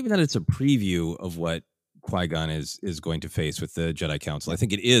 it's not even that it's a preview of what Qui-Gon is going to face with the Jedi Council. I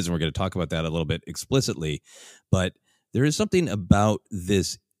think it is. And we're going to talk about that a little bit explicitly, but there is something about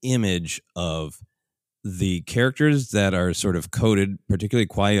this image of the characters that are sort of coded, particularly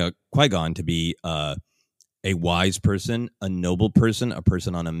Qui-Gon, to be a wise person, a noble person, a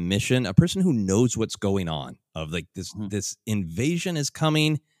person on a mission, a person who knows what's going on, of like this invasion is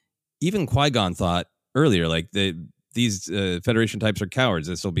coming. Even Qui-Gon thought earlier, like these Federation types are cowards.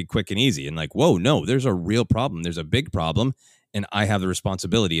 This will be quick and easy. And like, whoa, no, there's a real problem. There's a big problem. And I have the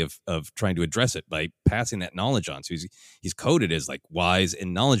responsibility of trying to address it by passing that knowledge on. So he's coded as like wise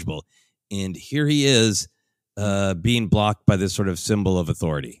and knowledgeable. And here he is being blocked by this sort of symbol of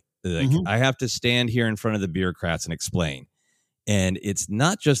authority. Like, I have to stand here in front of the bureaucrats and explain. And it's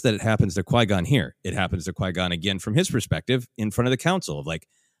not just that it happens to Qui-Gon here. It happens to Qui-Gon again from his perspective in front of the council of like,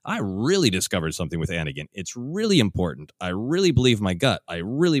 I really discovered something with Anakin. It's really important. I really believe my gut. I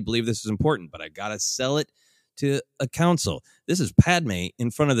really believe this is important, but I got to sell it to a council. This is Padme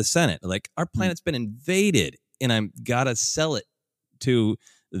in front of the Senate. Like, our planet's been invaded, and I'm gotta sell it to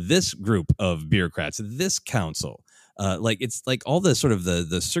this group of bureaucrats, this council. Like, it's like all the sort of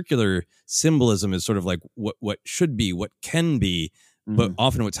the circular symbolism is sort of like what should be, what can be, but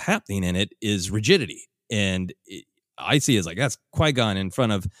often what's happening in it is rigidity. And I see it as like, that's Qui-Gon in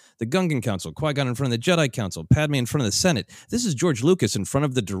front of the Gungan Council, Qui-Gon in front of the Jedi Council, Padme in front of the Senate. This is George Lucas in front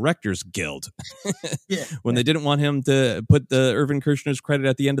of the Directors Guild. When they didn't want him to put the Irvin Kershner's credit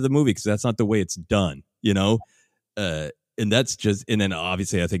at the end of the movie, because that's not the way it's done, you know? And that's just, and then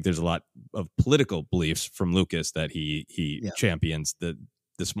obviously I think there's a lot of political beliefs from Lucas that he champions the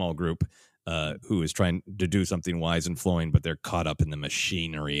small group who is trying to do something wise and flowing, but they're caught up in the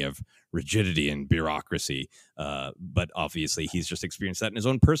machinery of rigidity and bureaucracy. But obviously he's just experienced that in his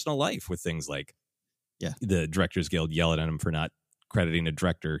own personal life with things like the Directors Guild yelling at him for not crediting a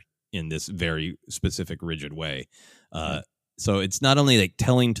director in this very specific, rigid way. So it's not only like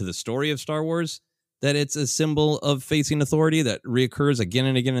telling to the story of Star Wars that it's a symbol of facing authority that reoccurs again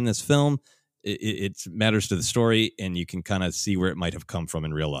and again in this film. It matters to the story, and you can kind of see where it might have come from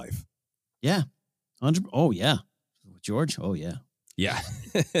in real life. Yeah. Oh, yeah. George? Oh, yeah. Yeah.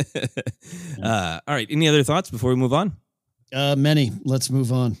 All right. Any other thoughts before we move on? Many. Let's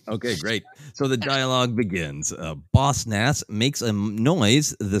move on. Okay, great. So the dialogue begins. Boss Nass makes a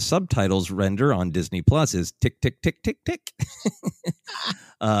noise. The subtitles render on Disney Plus is tick, tick, tick, tick, tick.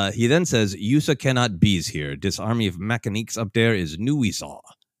 He then says, Yusa cannot bees here. This army of mechaniques up there is Nuisa.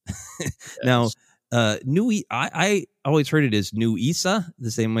 Now, I always heard it as Nuisa,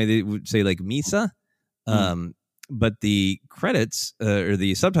 the same way they would say like Misa. But the credits or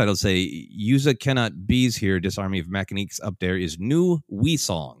the subtitles say Yusa cannot bees here. This army of mechaniques up there is New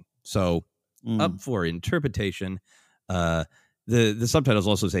Weesong. So up for interpretation. The subtitles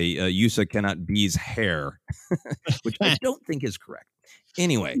also say Yusa cannot bees hair, which I don't think is correct.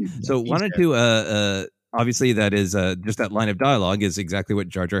 Anyway, so wanted to obviously that is just that line of dialogue is exactly what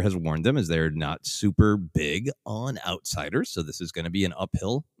Jar Jar has warned them, is they're not super big on outsiders. So this is going to be an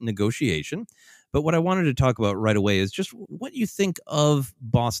uphill negotiation. But what I wanted to talk about right away is just what you think of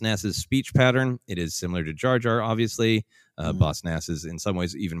Boss Nass's speech pattern. It is similar to Jar Jar, obviously. Boss Nass is in some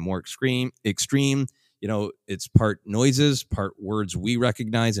ways even more extreme. You know, it's part noises, part words we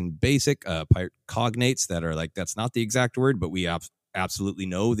recognize in basic, part cognates that are like, that's not the exact word, but we absolutely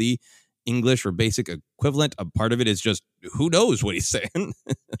know the English or basic equivalent. A part of it is just who knows what he's saying.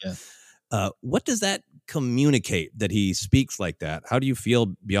 What does that communicate that he speaks like that? How do you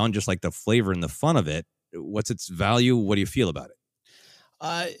feel beyond just like the flavor and the fun of it? What's its value? What do you feel about it?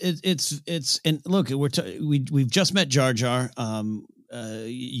 It's and look, we've just met Jar Jar.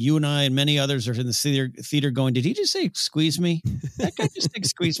 You and I and many others are in the theater going, did he just say squeeze me? That guy just said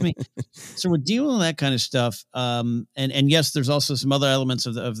squeeze me. So we're dealing with that kind of stuff. And yes, there's also some other elements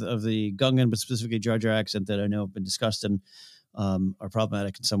of the Gungan, but specifically Jar Jar accent that I know have been discussed and are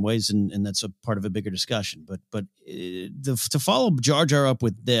problematic in some ways, and that's a part of a bigger discussion. But to follow Jar Jar up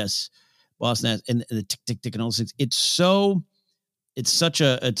with this, Boss Nass and the tick tick tick and all those things, it's such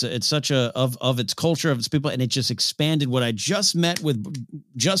a of its culture, of its people, and it just expanded what I just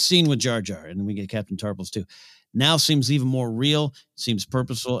seen with Jar Jar, and then we get Captain Tarpals too. Now seems even more real, seems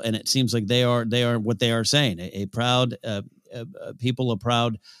purposeful, and it seems like they are what they are saying, a proud people, a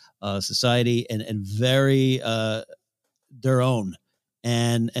proud society, and very their own,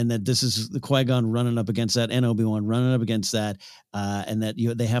 and that this is the Qui-Gon running up against that, and Obi-Wan running up against that, and that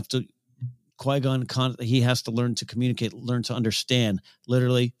they have to. Qui-Gon, he has to learn to communicate, learn to understand,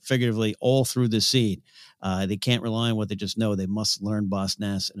 literally, figuratively, all through the scene. They can't rely on what they just know. They must learn Boss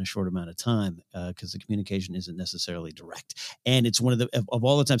Nass in a short amount of time because the communication isn't necessarily direct. And it's one of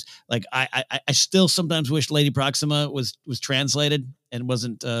all the times, like I still sometimes wish Lady Proxima was translated and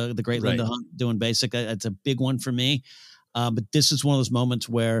wasn't the great Linda Hunt doing basic. That's a big one for me. But this is one of those moments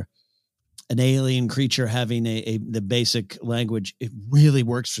where an alien creature having the basic language, it really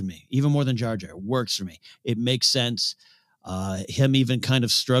works for me, even more than Jar Jar. It works for me. It makes sense. Him even kind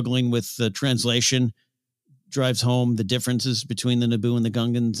of struggling with the translation drives home the differences between the Naboo and the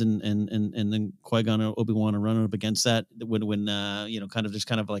Gungans, and then Qui-Gon and Obi-Wan are running up against that when kind of just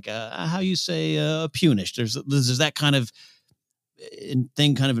kind of like how you say punish. There's that kind of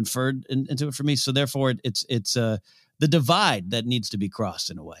thing kind of inferred into it for me. So therefore, it's the divide that needs to be crossed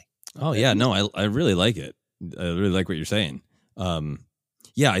in a way. Oh yeah, no, I really like it. I really like what you're saying.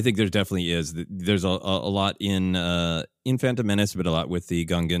 Yeah, I think there definitely is. There's a lot in Phantom Menace, but a lot with the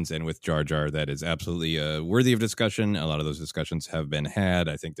Gungans and with Jar Jar that is absolutely worthy of discussion. A lot of those discussions have been had.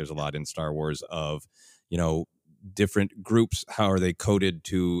 I think there's a lot in Star Wars of, different groups, how are they coded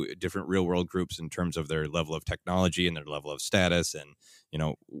to different real world groups in terms of their level of technology and their level of status, and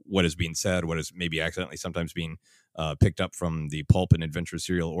what is being said, what is maybe accidentally sometimes being picked up from the pulp and adventure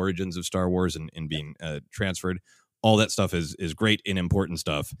serial origins of Star Wars and being transferred. All that stuff is great and important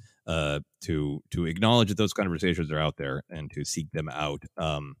stuff to acknowledge that those conversations are out there and to seek them out.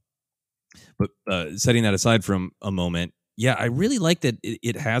 But setting that aside from a moment, yeah, I really like that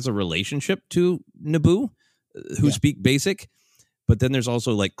it has a relationship to Naboo, who speak Basic, but then there's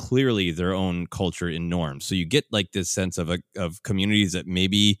also like clearly their own culture and norms. So you get like this sense of communities that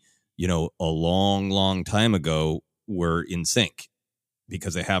maybe, a long time ago were in sync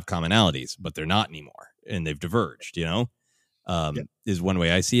because they have commonalities, but they're not anymore and they've diverged, is one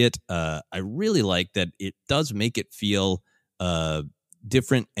way I see it. I really like that it does make it feel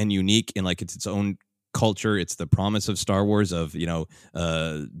different and unique and like it's its own culture. It's the promise of Star Wars of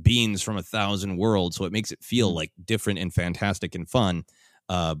beings from 1,000 worlds, so it makes it feel like different and fantastic and fun,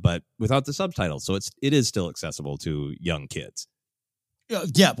 but without the subtitles, so it is still accessible to young kids.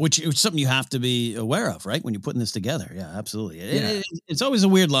 Yeah, which is something you have to be aware of, right? When you're putting this together. Yeah, absolutely. It's always a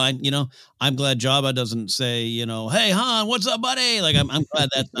weird line, I'm glad Jabba doesn't say, hey, Han, what's up, buddy? Like, I'm glad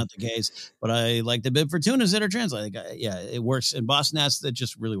that's not the case, but I like the bib for tunas that are translated. Yeah, it works. And Boss Nass, that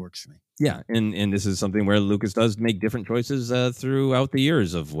just really works for me. Yeah, and this is something where Lucas does make different choices throughout the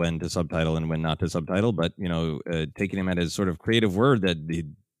years of when to subtitle and when not to subtitle, but, taking him at his sort of creative word that the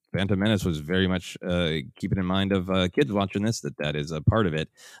Phantom Menace was very much keeping in mind of kids watching this, that is a part of it.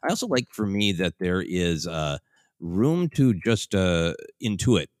 I also like for me that there is room to just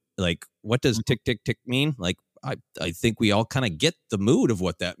intuit. Like, what does tick, tick, tick mean? Like, I think we all kind of get the mood of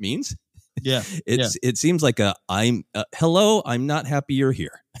what that means. Yeah. It seems like hello, I'm not happy you're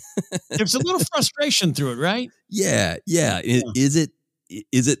here. There's a little frustration through it, right? Yeah. Is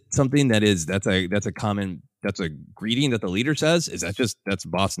it something that's a greeting that the leader says? Is that's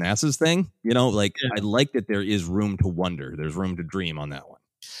Boss Nass's thing? I like that there is room to wonder. There's room to dream on that one.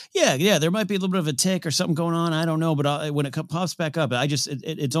 Yeah. There might be a little bit of a tick or something going on. I don't know, but when it pops back up,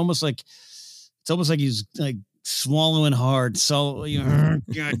 it's almost like he's like swallowing hard. So we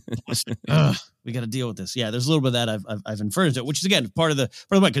got to deal with this. Yeah, there's a little bit of that I've inferred into it, which is again part of the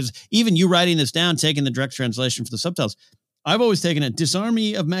way, because even you writing this down, taking the direct translation for the subtitles, I've always taken it.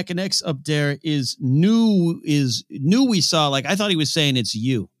 Disarmy of Mechanics up there is new. We saw, like, I thought he was saying it's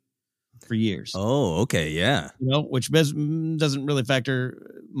you for years. Oh, okay. Yeah. Which doesn't really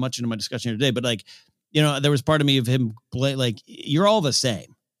factor much into my discussion here today. But like, there was part of me of him like, you're all the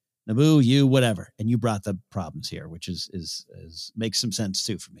same. Naboo, you, whatever. And you brought the problems here, which is makes some sense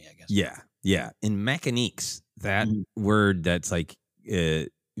too for me, I guess. Yeah. In Mechaniques, that word that's like,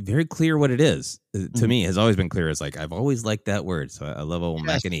 very clear what it is to me has always been clear. It's like, I've always liked that word. So I love old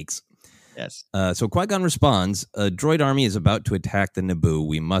Mechaniques. Yes. So Qui-Gon responds, a droid army is about to attack the Naboo.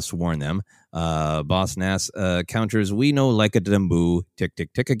 We must warn them. Boss Nass counters, we know like a Naboo. Tick,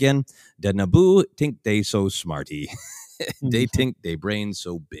 tick, tick again. The Naboo think they so smarty. They think they brain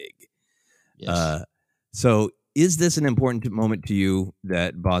so big. Yes. So is this an important moment to you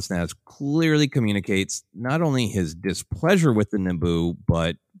that Boss Nass clearly communicates not only his displeasure with the Naboo,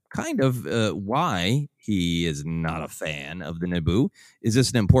 but kind of why he is not a fan of the Naboo? Is this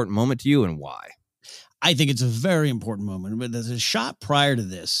an important moment to you, and why? I think it's a very important moment. But there's a shot prior to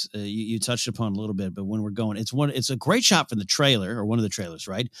this you touched upon a little bit, but when we're going, it's a great shot from the trailer, or one of the trailers,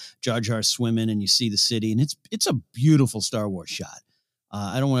 right? Jar Jar swimming and you see the city, and it's a beautiful Star Wars shot.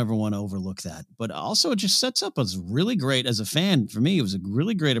 I don't ever want to overlook that, but also it just sets up as really great as a fan. For me, it was a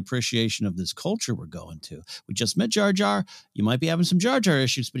really great appreciation of this culture we're going to. We just met Jar Jar. You might be having some Jar Jar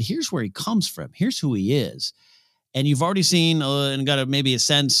issues, but here's where he comes from. Here's who he is. And you've already seen and got maybe a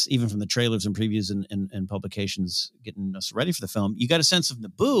sense, even from the trailers and previews and publications getting us ready for the film, you got a sense of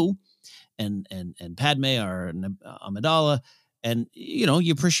Naboo and Padme or Amidala. And,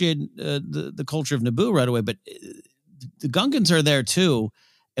 you appreciate the culture of Naboo right away, but the Gungans are there too,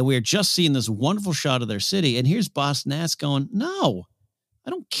 and we're just seeing this wonderful shot of their city. And here's Boss Nass going, "No,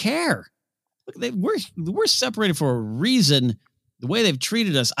 I don't care. Look, we're separated for a reason. The way they've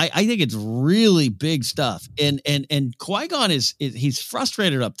treated us, I think it's really big stuff." And Qui-Gon he's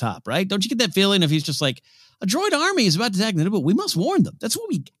frustrated up top, right? Don't you get that feeling if he's just like, a droid army is about to attack the Naboo, we must warn them. That's what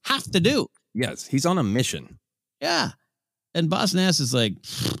we have to do. Yes, he's on a mission. Yeah, and Boss Nass is like,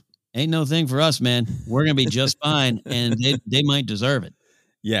 ain't no thing for us, man. We're going to be just fine, and they might deserve it.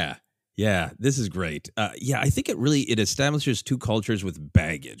 Yeah, this is great. I think it establishes two cultures with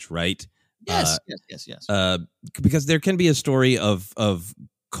baggage, right? Yes. Because there can be a story of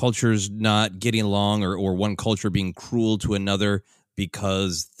cultures not getting along or one culture being cruel to another,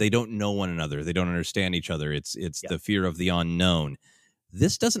 because they don't know one another. They don't understand each other. It's the fear of the unknown.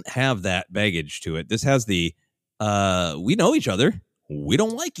 This doesn't have that baggage to it. This has the, we know each other. We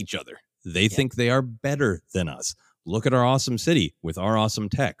don't like each other. They think they are better than us. Look at our awesome city with our awesome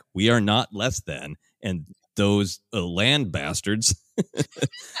tech. We are not less than. And those land bastards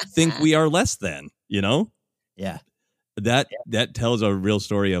think we are less than, you know? Yeah. That tells a real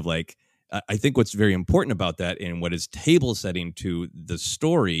story of like, I think what's very important about that and what is table setting to the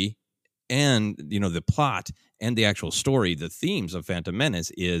story and, the plot and the actual story, the themes of Phantom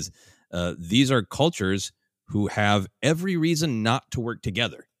Menace is these are cultures who have every reason not to work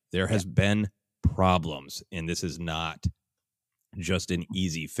together. There has been problems, and this is not just an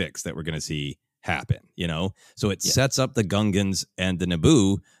easy fix that we're going to see happen, So it sets up the Gungans and the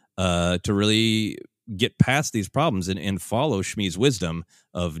Naboo to really get past these problems and follow Shmi's wisdom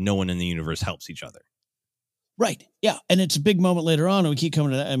of no one in the universe helps each other. Right. Yeah. And it's a big moment later on. And we keep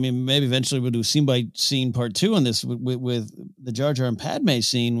coming to that. I mean, maybe eventually we'll do scene by scene part 2 on this with the Jar Jar and Padme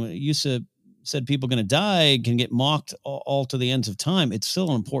scene. When you said people going to die, can get mocked all to the ends of time. It's still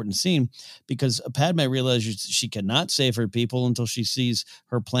an important scene because Padme realizes she cannot save her people until she sees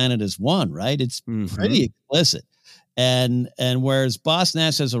her planet as one, right? It's pretty explicit. And whereas Boss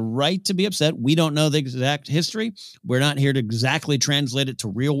Nass has a right to be upset, we don't know the exact history. We're not here to exactly translate it to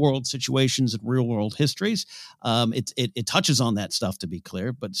real world situations and real world histories. It touches on that stuff, to be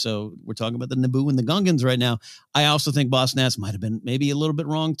clear. But so we're talking about the Naboo and the Gungans right now. I also think Boss Nass might have been maybe a little bit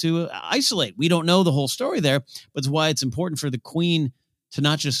wrong to isolate. We don't know the whole story there, but it's why it's important for the Queen to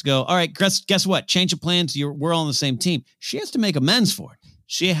not just go, all right, guess what? Change of plans. We're all on the same team. She has to make amends for it.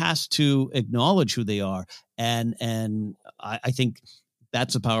 She has to acknowledge who they are. And I think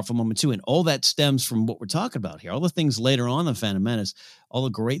that's a powerful moment too. And all that stems from what we're talking about here. All the things later on in Phantom Menace, all the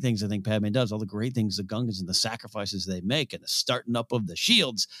great things I think Padme does, all the great things the Gungans and the sacrifices they make and the starting up of the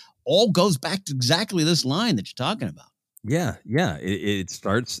shields all goes back to exactly this line that you're talking about. Yeah. It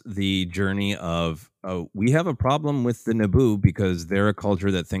starts the journey of, we have a problem with the Naboo because they're a culture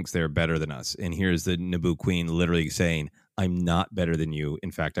that thinks they're better than us. And here's the Naboo queen literally saying, I'm not better than you.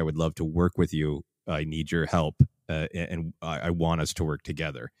 In fact, I would love to work with you. I need your help, and I want us to work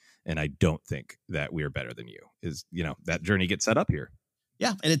together. And I don't think that we are better than you. That journey gets set up here.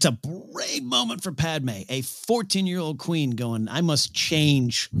 Yeah, and it's a brave moment for Padme, a 14-year-old queen going, I must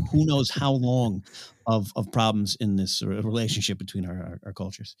change who knows how long of problems in this relationship between our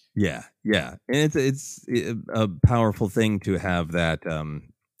cultures. Yeah. And it's a powerful thing to have that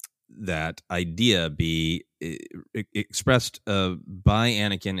that idea be expressed by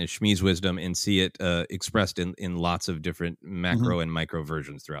Anakin as Shmi's wisdom and see it expressed in lots of different macro and micro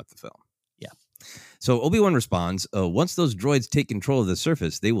versions throughout the film. Yeah. So Obi-Wan responds, once those droids take control of the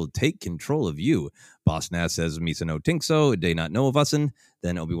surface, they will take control of you. Boss Nass says, Misa no think so, they not know of usin.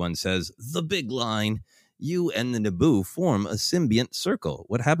 Then Obi-Wan says, the big line, you and the Naboo form a symbiont circle.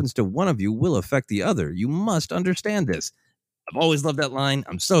 What happens to one of you will affect the other. You must understand this. I've always loved that line.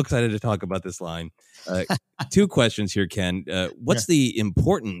 I'm so excited to talk about this line. 2 questions here, Ken. What's the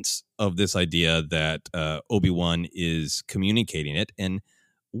importance of this idea that Obi-Wan is communicating it? And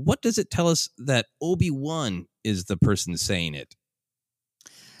what does it tell us that Obi-Wan is the person saying it?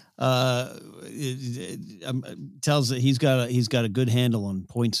 It tells that he's got a good handle on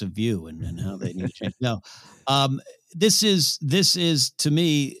points of view and how they need to change. No, this is to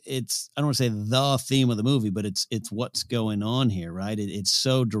me, it's, I don't want to say the theme of the movie, but it's what's going on here, right? It's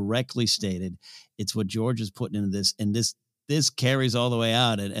so directly stated. It's what George is putting into this, and this carries all the way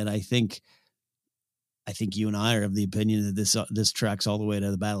out. And I think you and I are of the opinion that this tracks all the way to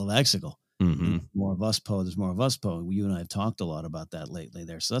the Battle of Exegol. Mm-hmm. More of us, Poe. There's more of us, Poe. You and I have talked a lot about that lately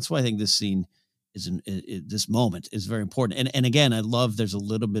there. So that's why I think this scene this moment is very important. And again, I love there's a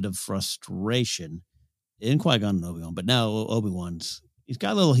little bit of frustration in Qui-Gon and Obi-Wan, but now Obi-Wan's, he's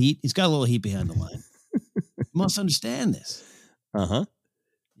got a little heat. He's got a little heat behind the line. You must understand this. Uh-huh.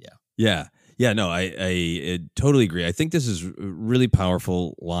 Yeah. No, I totally agree. I think this is a really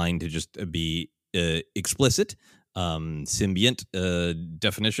powerful line to just be explicit. Symbiont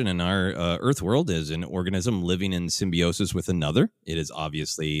definition in our Earth world is an organism living in symbiosis with another. It is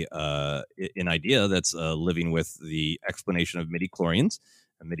obviously an idea that's living with the explanation of midichlorians.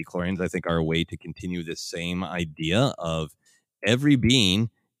 And midichlorians, I think, are a way to continue this same idea of every being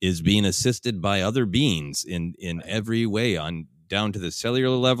is being assisted by other beings in every way, on down to the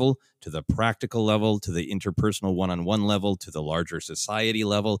cellular level, to the practical level, to the interpersonal one-on-one level, to the larger society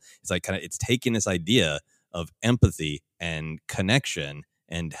level. It's like it's taking this idea of empathy and connection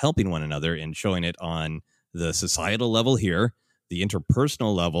and helping one another and showing it on the societal level here, the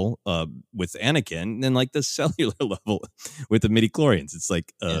interpersonal level with Anakin and like the cellular level with the midichlorians. It's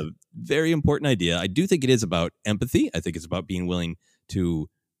like a very important idea. I do think it is about empathy. I think it's about being willing to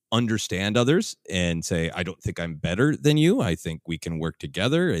understand others and say, I don't think I'm better than you. I think we can work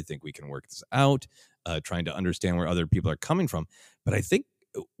together. I think we can work this out, trying to understand where other people are coming from. But I think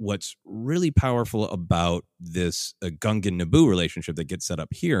what's really powerful about this Gungan-Naboo relationship that gets set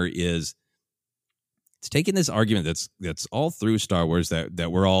up here is it's taking this argument that's all through Star Wars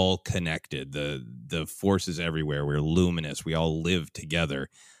that we're all connected. The Force is everywhere. We're luminous. We all live together.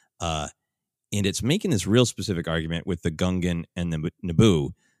 And it's making this real specific argument with the Gungan and the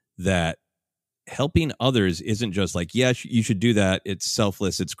Naboo that helping others isn't just like, yeah, you should do that. It's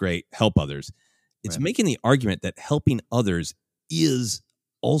selfless. It's great. Help others. It's making the argument that helping others is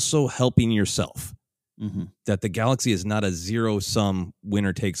also helping yourself. Mm-hmm. That the galaxy is not a zero-sum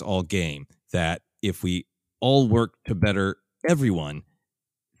winner-takes-all game. That if we all work to better everyone,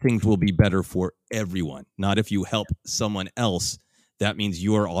 things will be better for everyone. Not if you help someone else, that means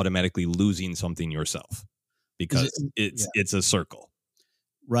you're automatically losing something yourself because it's a circle.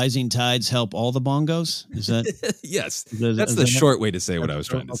 Rising tides help all the bongos? Is that? Yes. That's the short way to say what I was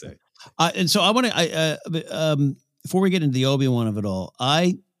trying to say. And so I want to, before we get into the Obi-Wan of it all,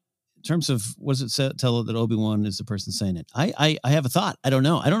 in terms of, what does it tell that Obi-Wan is the person saying it? I have a thought. I don't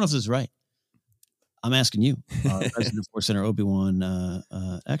know. I don't know if this is right. I'm asking you, President of Force Center Obi-Wan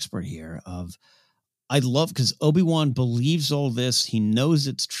expert here. I love, because Obi-Wan believes all this. He knows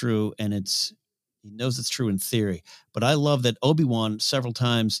it's true, and he knows it's true in theory. But I love that Obi-Wan several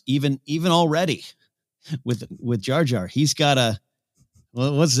times, even already with Jar Jar, he's got a,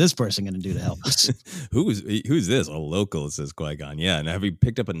 well, what's this person going to do to help us? Who's this? A local, says Qui-Gon. Yeah, and have we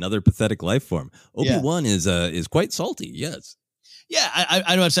picked up another pathetic life form? Obi-Wan is quite salty. Yes. Yeah,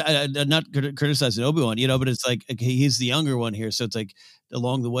 I know. I'm not criticizing Obi-Wan, but it's like, okay, he's the younger one here, so it's like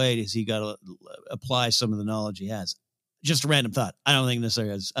along the way, is he got to apply some of the knowledge he has? Just a random thought. I don't think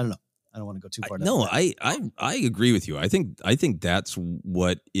necessarily. I don't know. I don't want to go too far. No, I agree with you. I think that's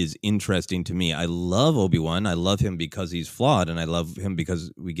what is interesting to me. I love Obi-Wan. I love him because he's flawed, and I love him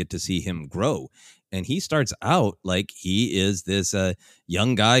because we get to see him grow. And he starts out like he is this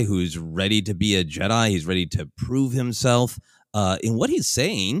young guy who's ready to be a Jedi. He's ready to prove himself. And what he's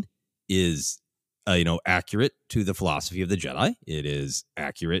saying is, accurate to the philosophy of the Jedi. It is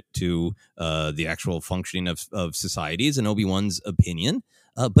accurate to the actual functioning of societies in Obi-Wan's opinion.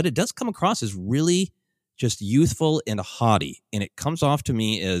 But it does come across as really just youthful and haughty. And it comes off to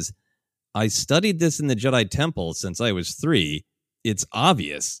me as, I studied this in the Jedi Temple since I was 3. It's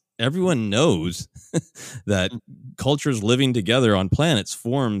obvious. Everyone knows that cultures living together on planets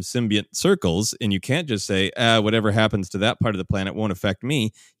form symbiont circles, and you can't just say, whatever happens to that part of the planet won't affect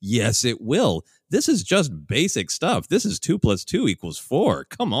me. Yes, it will. This is just basic stuff. This is 2 + 2 = 4.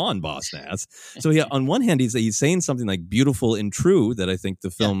 Come on, Boss Nass. So yeah, on one hand, he's saying something like beautiful and true that I think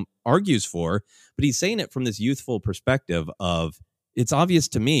the film argues for, but he's saying it from this youthful perspective of, it's obvious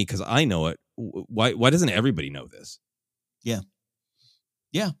to me because I know it. Why doesn't everybody know this? Yeah.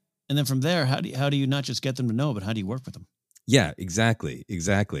 Yeah. And then from there, how do you not just get them to know, but how do you work with them? Yeah, exactly.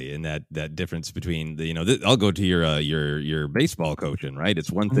 And that difference between I'll go to your baseball coaching, right? It's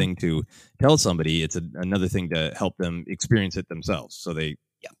one thing to tell somebody; it's another thing to help them experience it themselves, so they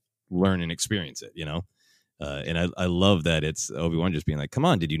learn and experience it. And I love that it's Obi-Wan just being like, "Come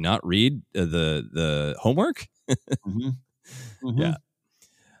on, did you not read the homework?" Mm-hmm. Mm-hmm.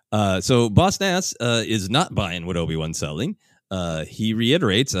 Yeah. So Boss Nass is not buying what Obi-Wan's selling. He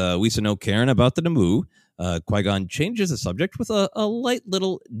reiterates, we should know Karen about the Naboo. Qui-Gon changes the subject with a light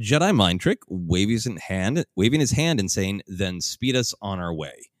little Jedi mind trick, waving his hand and saying, then speed us on our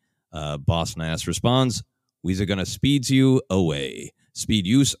way. Boss Nass responds, we're going to speed you away.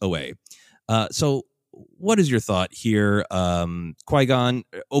 So what is your thought here? Qui-Gon,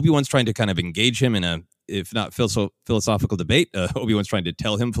 Obi-Wan's trying to kind of engage him in a, if not philosophical debate. Obi-Wan's trying to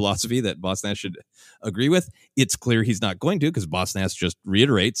tell him philosophy that Boss Nass should agree with. It's clear he's not going to, because Boss Nass just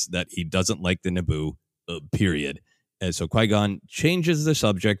reiterates that he doesn't like the Naboo, period. And so Qui-Gon changes the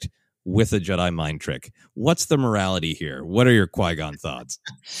subject with a Jedi mind trick. What's the morality here? What are your Qui-Gon thoughts?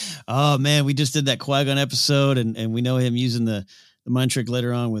 Oh, man, we just did that Qui-Gon episode, and we know him using the mind trick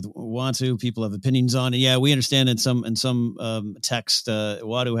later on with Watto. People have opinions on it. Yeah, we understand in some text,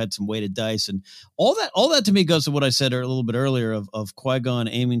 Watto had some weighted dice, and all that to me goes to what I said a little bit earlier of Qui-Gon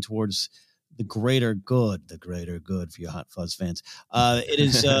aiming towards the greater good for your Hot Fuzz fans. It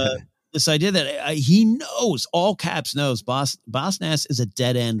is this idea that he knows, all caps knows, Boss Nass is a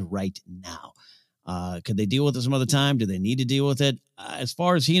dead end right now. Could they deal with it some other time? Do they need to deal with it? As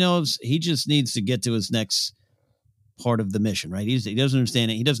far as he knows, he just needs to get to his next part of the mission, right? He doesn't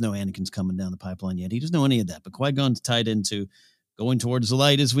understand it. He doesn't know Anakin's coming down the pipeline yet. He doesn't know any of that. But Qui-Gon's tied into going towards the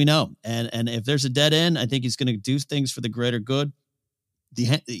light, as we know. And if there's a dead end, I think he's going to do things for the greater good.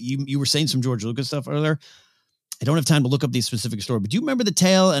 You were saying some George Lucas stuff earlier. I don't have time to look up the specific story, but do you remember the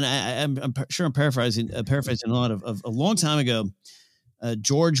tale? And I'm sure I'm paraphrasing a lot of a long time ago.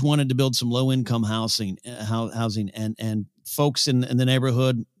 George wanted to build some low income housing, and folks in the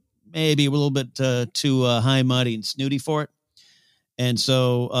neighborhood maybe a little bit too high, mighty, and snooty for it. And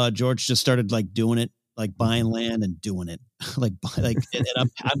so George just started like doing it, like buying land and doing it, and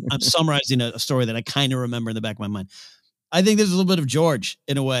I'm summarizing a story that I kind of remember in the back of my mind. I think there's a little bit of George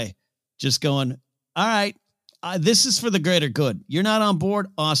in a way, just going, all right. This is for the greater good. You're not on board?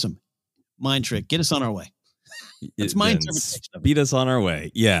 Awesome. Mind trick. Get us on our way. It's my interpretation. Speed us on our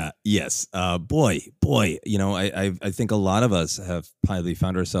way. Yeah. Yes. Boy. You know, I think a lot of us have probably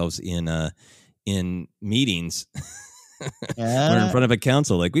found ourselves in meetings or in front of a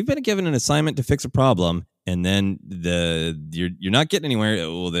council. Like, we've been given an assignment to fix a problem, and then you're not getting anywhere.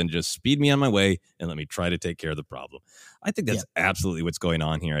 Well, then just speed me on my way and let me try to take care of the problem. I think that's absolutely what's going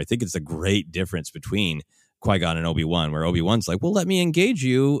on here. I think it's a great difference between Qui-Gon and Obi-Wan, where Obi-Wan's like, well, let me engage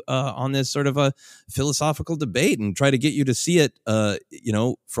you on this sort of a philosophical debate and try to get you to see it,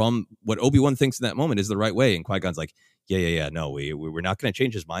 from what Obi-Wan thinks in that moment is the right way. And Qui-Gon's like, yeah. No, we're not going to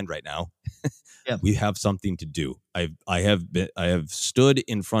change his mind right now. Yeah. We have something to do. I have stood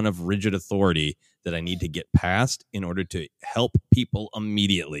in front of rigid authority that I need to get past in order to help people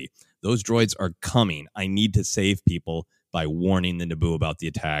immediately. Those droids are coming. I need to save people by warning the Naboo about the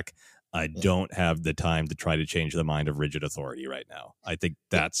attack. I don't have the time to try to change the mind of rigid authority right now. I think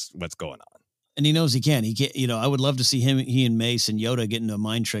that's what's going on. And he knows he can. He can't, I would love to see he and Mace and Yoda get into a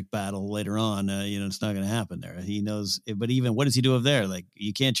mind trick battle later on. It's not going to happen there. He knows, but even what does he do up there? Like,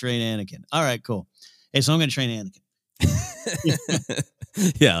 you can't train Anakin. All right, cool. Hey, so I'm going to train Anakin.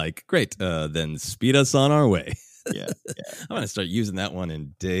 Yeah, like, great. Then speed us on our way. Yeah. I'm going to start using that one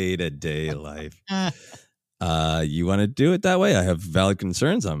in day-to-day life. You want to do it that way? I have valid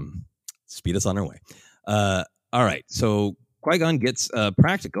concerns. Speed us on our way. All right. So Qui-Gon gets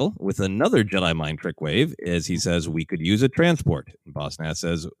practical with another Jedi mind trick wave, as he says, we could use a transport. And Boss Nass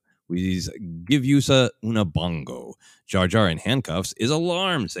says, we give use una bongo. Jar Jar in handcuffs is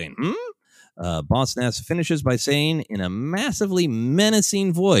alarmed, saying, Boss Nass finishes by saying in a massively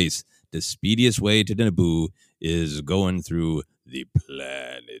menacing voice, the speediest way to Naboo is going through the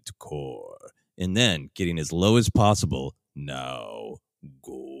planet core. And then getting as low as possible. Now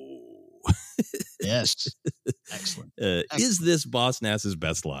go. Yes. Excellent. Is this Boss Nass's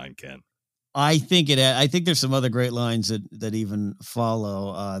best line, Ken? I think there's some other great lines that even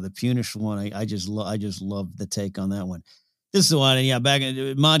follow. The Punish one, I just love the take on that one. This is the one, and back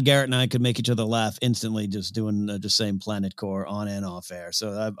Maude Garrett and I could make each other laugh instantly just doing the same Planet Core on and off air.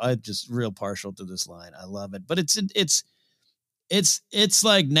 So I'm just real partial to this line. I love it, but it's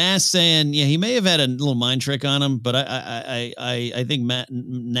like Nass saying, he may have had a little mind trick on him, but I think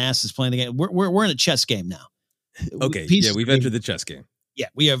Nass is playing the game. We're in a chess game now. Okay, we've entered the chess game. Yeah,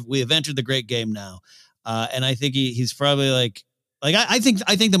 we have entered the great game now, and I think he's probably like I think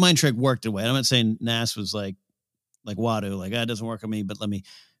the mind trick worked away. I'm not saying Nass was like Wadu, like that doesn't work on me, but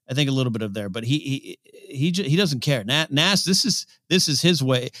I think a little bit of there, but he doesn't care. Nass, this is his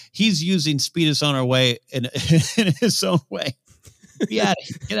way. He's using speed us on our way in his own way. Get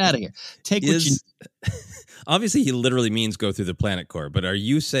out of here. Take what you. Obviously, he literally means go through the planet core. But are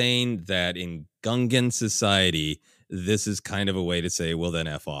you saying that in Gungan society, this is kind of a way to say, well, then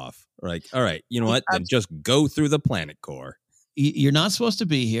F off? Like, all right, you know what? Then just go through the planet core. You're not supposed to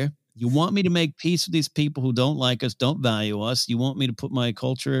be here. You want me to make peace with these people who don't like us, don't value us. You want me to put my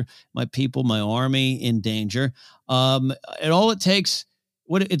culture, my people, my army in danger. And all it takes.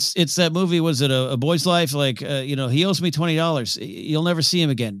 It's that movie, was it a Boy's Life? Like, he owes me $20. You'll never see him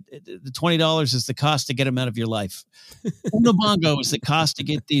again. The $20 is the cost to get him out of your life. Una bongo is the cost to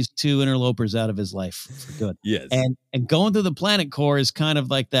get these two interlopers out of his life for good. Yes. And going through the planet core is kind of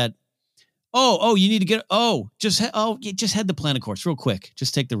like that. You need to get, just head the planet course real quick.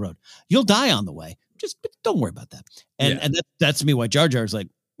 Just take the road. You'll die on the way. Just don't worry about that. And that's to me why Jar Jar is like,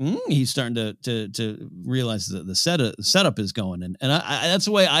 he's starting to realize that the setup is going, and I that's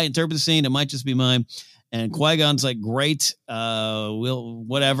the way I interpret the scene. It might just be mine. And Qui-Gon's like, great,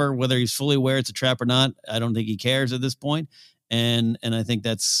 whether he's fully aware it's a trap or not, I don't think he cares at this point. And I think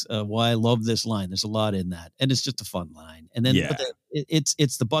that's why I love this line. There's a lot in that, and it's just a fun line. And then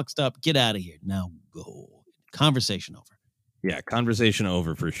it's the buck stop. Get out of here now. Go. Conversation over. Yeah, conversation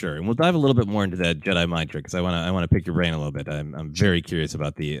over for sure, and we'll dive a little bit more into that Jedi mind trick because I want to pick your brain a little bit. I'm very curious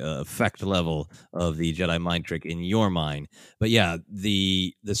about the effect level of the Jedi mind trick in your mind. But yeah,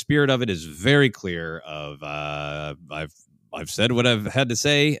 the spirit of it is very clear. Of I've said what I've had to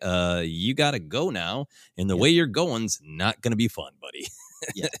say. You got to go now, and the way you're going's not going to be fun, buddy.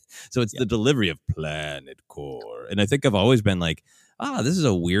 Yeah. So it's the delivery of Planet Core, and I think I've always been like, this is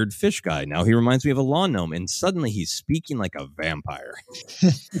a weird fish guy. Now he reminds me of a lawn gnome, and suddenly he's speaking like a vampire.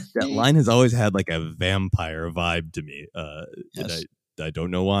 That line has always had like a vampire vibe to me. Yes. And I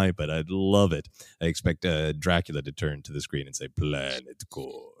don't know why, but I love it. I expect Dracula to turn to the screen and say Planet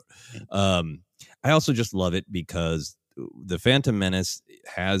Core. I also just love it because the Phantom Menace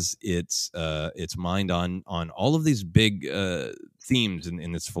has its mind on all of these big themes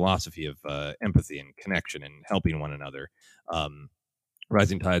in its philosophy of empathy and connection and helping one another.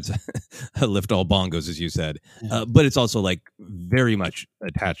 Rising tides lift all bongos, as you said. But it's also like very much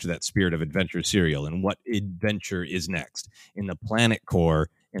attached to that spirit of adventure serial and what adventure is next in the Planet Core,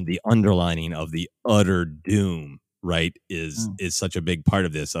 and the underlining of the utter doom, right, is such a big part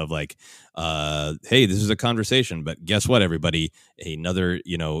of this of like, hey, this is a conversation, but guess what, everybody? Another,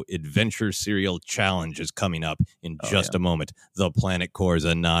 adventure serial challenge is coming up in just a moment. The Planet Core is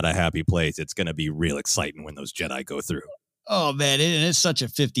not a happy place. It's going to be real exciting when those Jedi go through. Oh, man, it's such a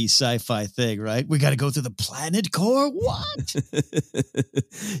 50s sci-fi thing, right? We got to go through the Planet Core? What?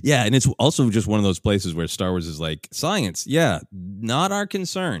 Yeah, and it's also just one of those places where Star Wars is like, science, not our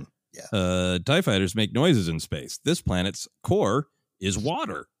concern. Yeah. TIE fighters make noises in space. This planet's core is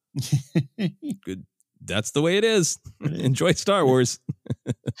water. Good. That's the way it is. Enjoy Star Wars.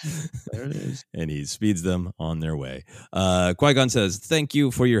 There it is. And he speeds them on their way. Qui-Gon says, thank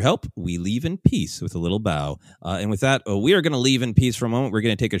you for your help. We leave in peace, with a little bow. And with that, we are going to leave in peace for a moment. We're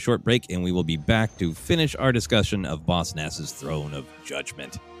going to take a short break, and we will be back to finish our discussion of Boss Nass's Throne of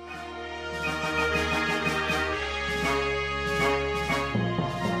Judgment.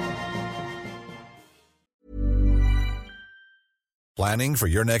 Planning for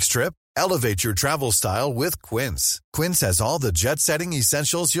your next trip? Elevate your travel style with Quince. Quince has all the jet-setting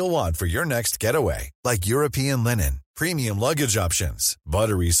essentials you'll want for your next getaway, like European linen, premium luggage options,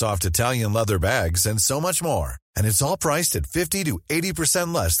 buttery soft Italian leather bags, and so much more. And it's all priced at 50 to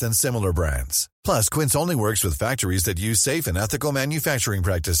 80% less than similar brands. Plus, Quince only works with factories that use safe and ethical manufacturing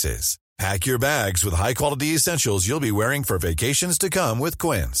practices. Pack your bags with high-quality essentials you'll be wearing for vacations to come with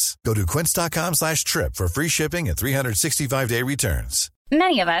Quince. Go to quince.com/trip for free shipping and 365-day returns.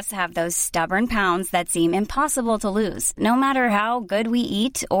 Many of us have those stubborn pounds that seem impossible to lose, no matter how good we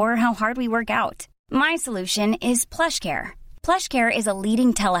eat or how hard we work out. My solution is PlushCare. PlushCare is a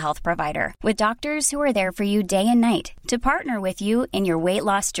leading telehealth provider with doctors who are there for you day and night to partner with you in your weight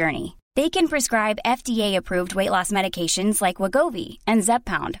loss journey. They can prescribe FDA-approved weight loss medications like Wegovy and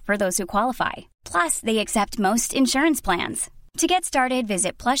Zepbound for those who qualify. Plus, they accept most insurance plans. To get started,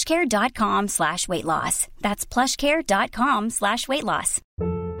 visit plushcare.com/weightloss. That's plushcare.com/weightloss.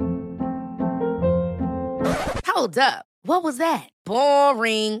 Hold up. What was that?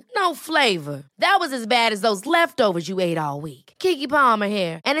 Boring. No flavor. That was as bad as those leftovers you ate all week. Keke Palmer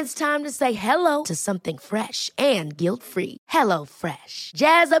here, and it's time to say hello to something fresh and guilt-free. HelloFresh.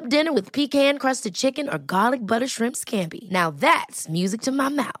 Jazz up dinner with pecan-crusted chicken or garlic butter shrimp scampi. Now that's music to my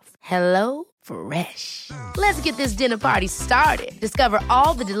mouth. HelloFresh. Let's get this dinner party started. Discover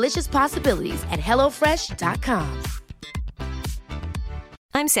all the delicious possibilities at HelloFresh.com.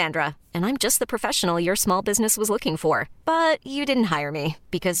 I'm Sandra, and I'm just the professional your small business was looking for. But you didn't hire me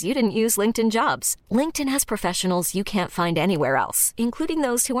because you didn't use LinkedIn Jobs. LinkedIn has professionals you can't find anywhere else, including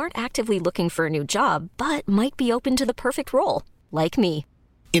those who aren't actively looking for a new job, but might be open to the perfect role, like me.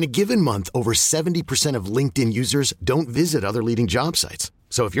 In a given month, over 70% of LinkedIn users don't visit other leading job sites.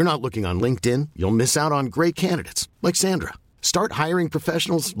 So if you're not looking on LinkedIn, you'll miss out on great candidates like Sandra. Start hiring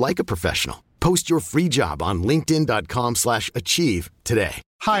professionals like a professional. Post your free job on linkedin.com/achieve today.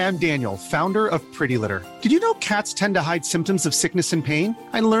 Hi, I'm Daniel, founder of Pretty Litter. Did you know cats tend to hide symptoms of sickness and pain?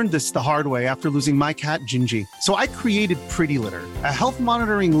 I learned this the hard way after losing my cat, Gingy. So I created Pretty Litter, a health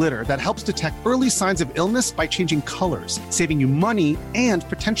monitoring litter that helps detect early signs of illness by changing colors, saving you money and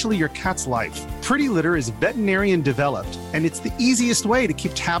potentially your cat's life. Pretty Litter is veterinarian developed, and it's the easiest way to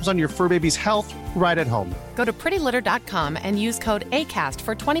keep tabs on your fur baby's health right at home. Go to prettylitter.com and use code ACAST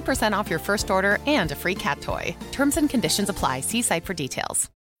for 20% off your first order and a free cat toy. Terms and conditions apply. See site for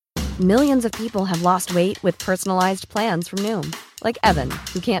details. Millions of people have lost weight with personalized plans from Noom. Like Evan,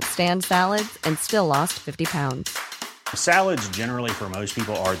 who can't stand salads and still lost 50 pounds. Salads generally for most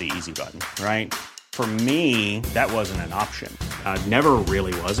people are the easy button, right? For me, that wasn't an option. I never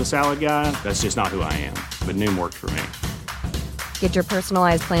really was a salad guy. That's just not who I am. But Noom worked for me. Get your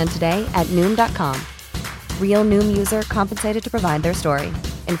personalized plan today at Noom.com. Real Noom user compensated to provide their story.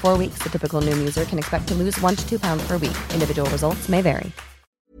 In 4 weeks, the typical Noom user can expect to lose 1 to 2 pounds per week. Individual results may vary.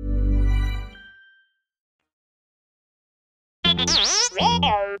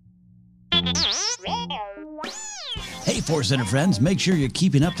 Hey, Force Center friends, make sure you're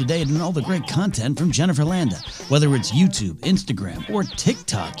keeping up to date on all the great content from Jennifer Landa. Whether it's YouTube, Instagram, or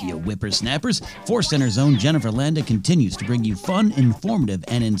TikTok, you whippersnappers, Force Center's own Jennifer Landa continues to bring you fun, informative,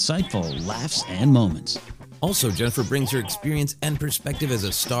 and insightful laughs and moments. Also, Jennifer brings her experience and perspective as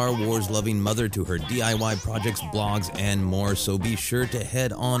a Star Wars-loving mother to her DIY projects, blogs, and more. So be sure to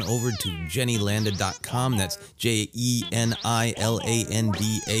head on over to JennyLanda.com. That's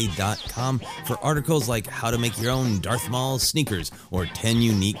JennyLanda.com for articles like how to make your own Darth Maul sneakers or 10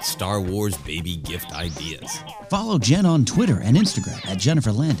 unique Star Wars baby gift ideas. Follow Jen on Twitter and Instagram at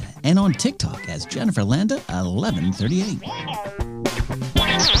Jennifer Landa and on TikTok as Jennifer Landa 1138.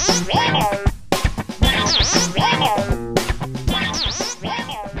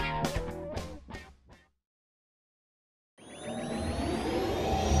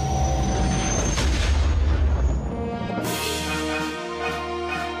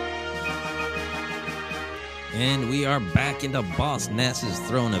 And we are back into Boss Nass's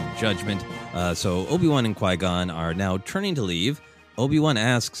Throne of Judgment. So Obi-Wan and Qui-Gon are now turning to leave. Obi-Wan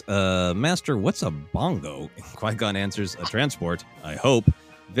asks, Master, what's a bongo? Qui-Gon answers, a transport, I hope.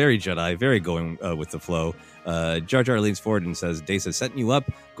 Very Jedi, very going with the flow. Jar Jar leans forward and says, Dasa setting you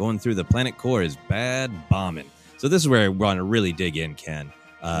up. Going through the planet core is bad bombing. So this is where I want to really dig in, Ken.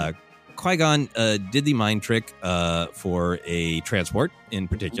 Qui-Gon did the mind trick for a transport in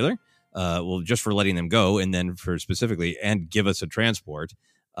particular. Well, just for letting them go, and then for specifically, and give us a transport.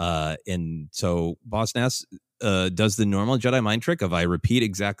 And so Boss Nass does the normal Jedi mind trick of I repeat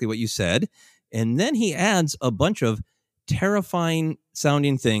exactly what you said. And then he adds a bunch of terrifying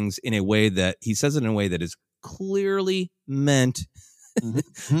sounding things in a way that he says it in a way that is clearly meant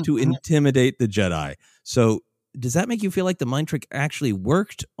to intimidate the Jedi. So does that make you feel like the mind trick actually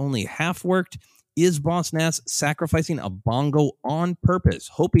worked, only half worked? Is Boss Nass sacrificing a bongo on purpose,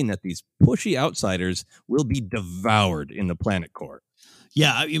 hoping that these pushy outsiders will be devoured in the planet core?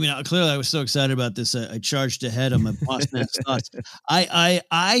 Yeah, I mean, clearly I was so excited about this. I charged ahead on my Boss Nass thoughts.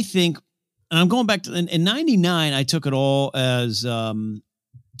 I think, and I'm going back to in '99. I took it all as I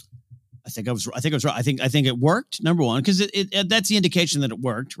think I was right. I think it worked. Number one, because it that's the indication that it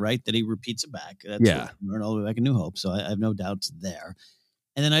worked, right? That he repeats it back. That's learned all the way back in New Hope. So I have no doubts there.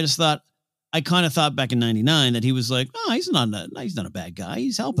 And then I just thought. I kind of thought back in '99 that he was like, oh, he's not a bad guy.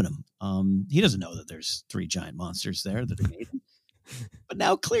 He's helping him. He doesn't know that there's 3 giant monsters there that are made him. But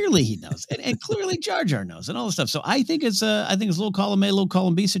now clearly he knows, and clearly Jar Jar knows, and all this stuff. So I think it's a little column A, little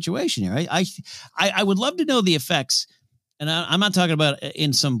column B situation here. I would love to know the effects, and I'm not talking about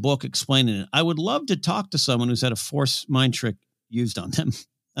in some book explaining it. I would love to talk to someone who's had a Force mind trick used on them.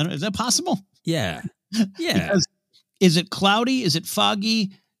 I don't know, is that possible? Yeah. Because is it cloudy? Is it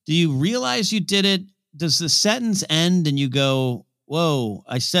foggy? Do you realize you did it? Does the sentence end and you go, whoa,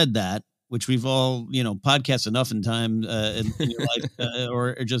 I said that, which we've all, podcast enough in time in your life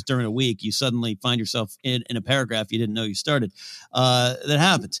or just during a week, you suddenly find yourself in a paragraph you didn't know you started. That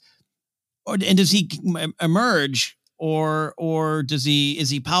happens. And does he emerge or is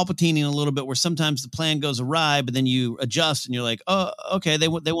he palpatining a little bit where sometimes the plan goes awry, but then you adjust and you're like, oh, okay, they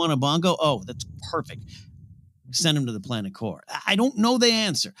want a bongo. Oh, that's perfect. Send him to the planet core. I don't know the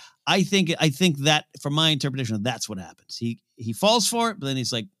answer. I think that, from my interpretation, that's what happens. He falls for it, but then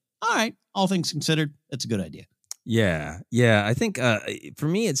he's like, all right, all things considered, that's a good idea. Yeah. I think for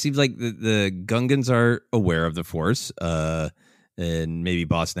me, it seems like the Gungans are aware of the Force, and maybe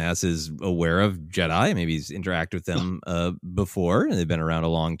Boss Nass is aware of Jedi. Maybe he's interacted with them before, and they've been around a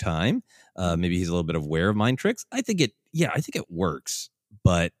long time. Maybe he's a little bit aware of mind tricks. I think it works,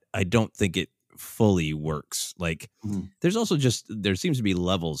 but I don't think it fully works. Like there seems to be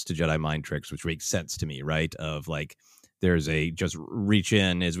levels to Jedi mind tricks, which makes sense to me, right? Of like there's a just reach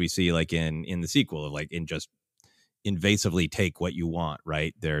in, as we see like in the sequel, of like in just invasively take what you want,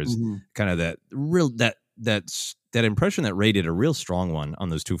 right? There's kind of that real that impression that Rey did a real strong one on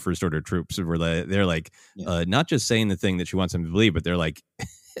those 2 First Order troops, where they're like not just saying the thing that she wants them to believe, but they're like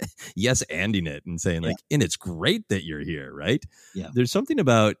yes anding it and saying like, and it's great that you're here, right? There's something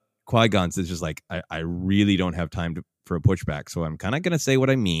about Qui-Gon's that's just like, I really don't have time for a pushback, so I'm kind of going to say what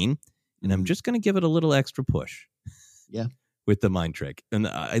I mean, and I'm just going to give it a little extra push. With the mind trick. And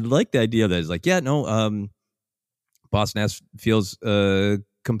I like the idea that it's like, Boss Nass feels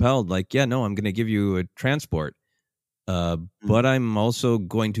compelled, like, I'm going to give you a transport, but I'm also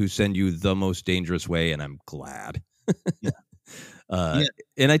going to send you the most dangerous way, and I'm glad.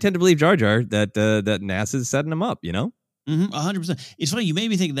 And I tend to believe Jar Jar that NASA is setting him up, 100%. It's funny. You made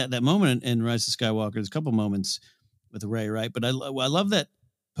me think that moment in Rise of Skywalker. There's a couple moments with Rey, right? But I love that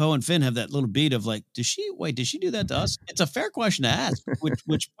Poe and Finn have that little beat of like, did she do that to us? It's a fair question to ask,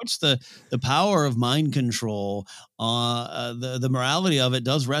 which puts the power of mind control, the morality of it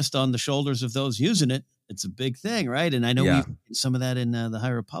does rest on the shoulders of those using it. It's a big thing, right? And I know we've seen some of that in the High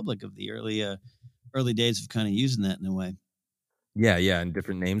Republic of the early days of kind of using that in a way. Yeah, and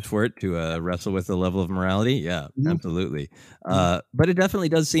different names for it to wrestle with the level of morality. Yeah, absolutely. But it definitely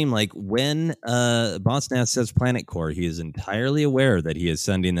does seem like when Boss Nass says Planet Core, he is entirely aware that he is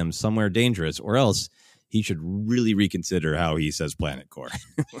sending them somewhere dangerous, or else he should really reconsider how he says Planet Core.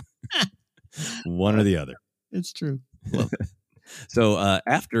 One or the other. It's true. So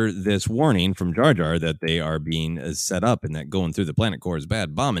after this warning from Jar Jar that they are being set up and that going through the Planet Core is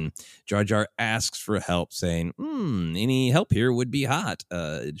bad bombing, Jar Jar asks for help, saying, any help here would be hot,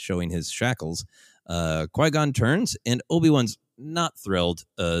 showing his shackles. Qui-Gon turns, and Obi-Wan's not thrilled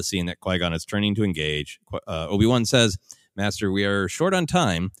seeing that Qui-Gon is turning to engage. Obi-Wan says, Master, we are short on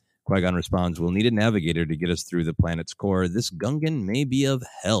time. Qui-Gon responds, we'll need a navigator to get us through the planet's core. This Gungan may be of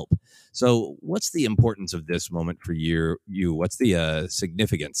help. So what's the importance of this moment for you? What's the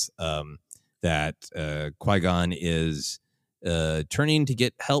significance that Qui-Gon is turning to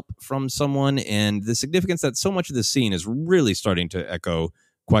get help from someone, and the significance that so much of this scene is really starting to echo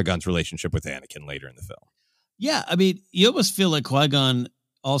Qui-Gon's relationship with Anakin later in the film? Yeah, I mean, you almost feel like Qui-Gon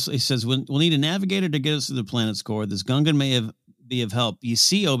also, he says, we'll need a navigator to get us to the planet's core. This Gungan may be of help. You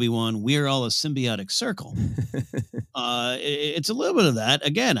see, Obi-Wan, we're all a symbiotic circle. It's a little bit of that.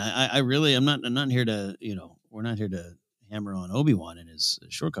 Again, I'm not here to, we're not here to hammer on Obi-Wan and his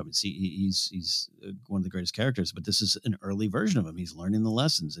shortcomings. He's one of the greatest characters, but this is an early version of him. He's learning the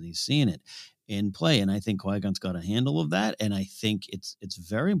lessons and he's seeing it in play. And I think Qui-Gon's got a handle of that. And I think it's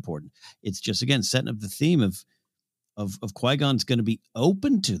very important. It's just, again, setting up the theme of Qui-Gon's going to be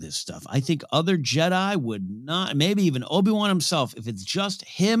open to this stuff. I think other Jedi would not, maybe even Obi-Wan himself, if it's just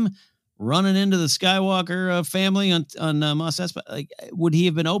him running into the Skywalker family on Mos Espa, like, would he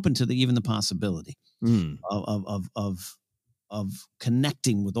have been open to even the possibility of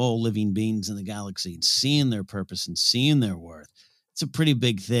connecting with all living beings in the galaxy and seeing their purpose and seeing their worth? It's a pretty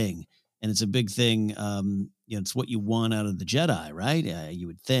big thing. And it's a big thing. It's what you want out of the Jedi, right? You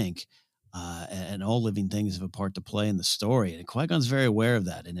would think. And all living things have a part to play in the story. And Qui-Gon's very aware of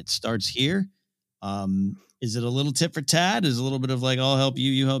that. And it starts here. Is it a little tit for tat? Is it a little bit of like, I'll help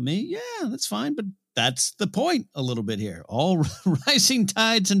you, you help me? Yeah, that's fine. But that's the point a little bit here. All rising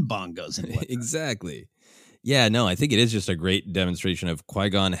tides and bongos. And exactly. Yeah, no, I think it is just a great demonstration of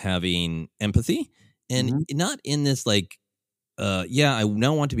Qui-Gon having empathy and not in this like, I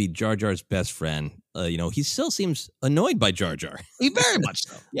now want to be Jar Jar's best friend. He still seems annoyed by Jar Jar. He very much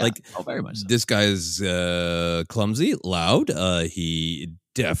so. Yeah, very much so. This guy's clumsy, loud. He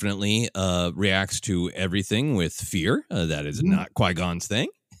definitely reacts to everything with fear. That is not Qui-Gon's thing.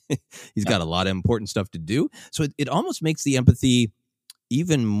 He's got a lot of important stuff to do. So it almost makes the empathy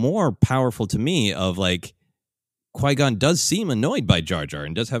even more powerful to me of like, Qui-Gon does seem annoyed by Jar Jar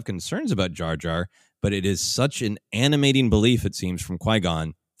and does have concerns about Jar Jar, but it is such an animating belief, it seems, from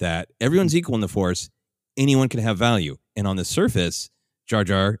Qui-Gon that everyone's equal in the Force, anyone can have value. And on the surface, Jar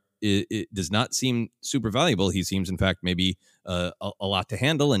Jar it does not seem super valuable. He seems, in fact, maybe a lot to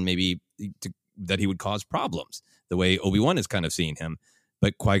handle and maybe that he would cause problems, the way Obi-Wan is kind of seeing him.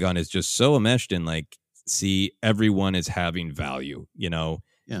 But Qui-Gon is just so enmeshed in, like, see, everyone is having value,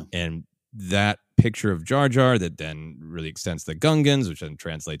 Yeah. And that picture of Jar Jar that then really extends to the Gungans, which then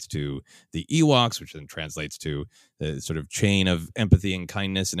translates to the Ewoks, which then translates to the sort of chain of empathy and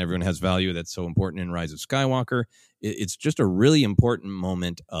kindness, and everyone has value that's so important in Rise of Skywalker. It's just a really important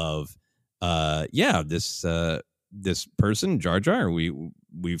moment of, this person, Jar Jar,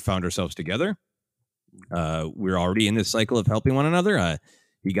 we found ourselves together. We're already in this cycle of helping one another.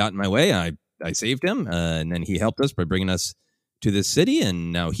 He got in my way. I saved him, and then he helped us by bringing us to this city,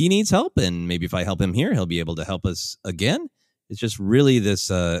 and now he needs help, and maybe if I help him here, he'll be able to help us again. It's just really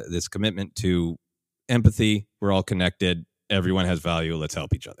this commitment to empathy. We're all connected. Everyone has value. Let's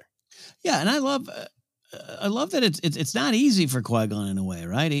help each other. Yeah, and I love that it's not easy for Qui-Gon in a way,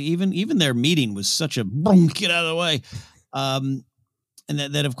 right? Even their meeting was such a boom, get out of the way. And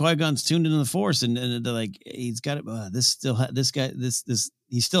that if Qui-Gon's tuned into the Force and they're like, he's got it.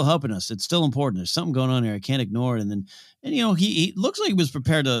 He's still helping us. It's still important. There's something going on here. I can't ignore it. And he looks like he was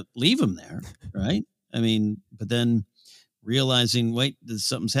prepared to leave him there. Right. I mean, but then realizing, wait,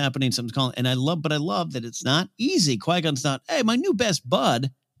 something's happening. Something's calling. And I love that it's not easy. Qui-Gon's not, hey, my new best bud.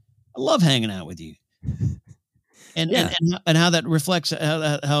 I love hanging out with you. And how that reflects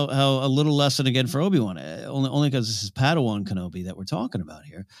how a little lesson again for Obi-Wan, only because this is Padawan Kenobi that we're talking about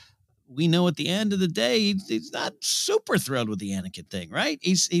here. We know at the end of the day, he's not super thrilled with the Anakin thing, right?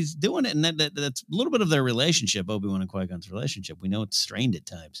 He's doing it, and that's a little bit of their relationship, Obi-Wan and Qui-Gon's relationship. We know it's strained at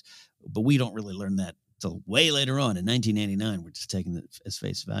times, but we don't really learn that till way later on in 1989. We're just taking it as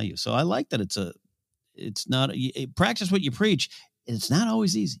face value. So I like that it's not practice what you preach, and it's not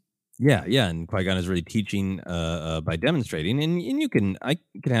always easy. Yeah, and Qui-Gon is really teaching by demonstrating, and I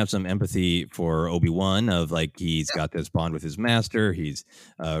can have some empathy for Obi-Wan of like he's got this bond with his master, he's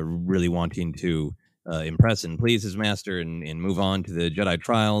really wanting to impress and please his master and move on to the Jedi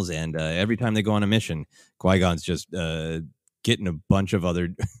trials, and every time they go on a mission, Qui-Gon's just getting a bunch of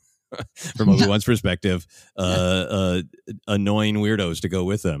other, from Obi-Wan's perspective, annoying weirdos to go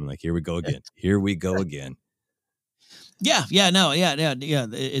with them. Like, here we go again. Yeah.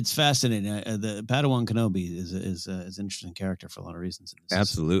 It's fascinating. The Padawan Kenobi is an interesting character for a lot of reasons.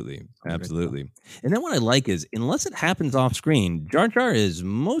 Absolutely. And then what I like is, unless it happens off screen, Jar Jar is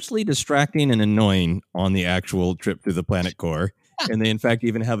mostly distracting and annoying on the actual trip through the planet core. And they, in fact,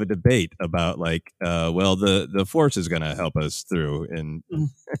 even have a debate about like, the Force is going to help us through, and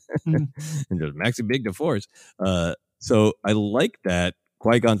and just maxi big the Force. So I like that.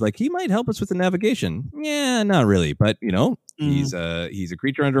 Qui-Gon's like, he might help us with the navigation. Yeah, not really, but he's a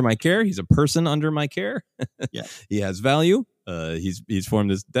creature under my care. He's a person under my care. Yeah, he has value. He's formed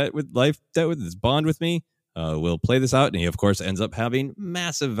this debt with this bond with me. We'll play this out, and he of course ends up having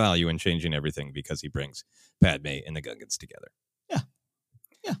massive value in changing everything because he brings Padme and the Gungans together.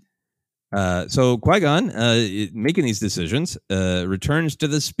 Yeah. So Qui-Gon, making these decisions, returns to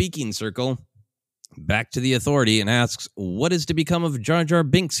the speaking circle, back to the Authority, and asks, what is to become of Jar Jar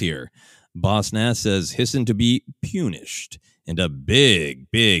Binks here? Boss Nass says, hissin to be punished, and a big,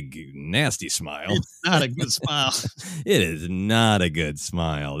 nasty smile. It's not a good smile. It is not a good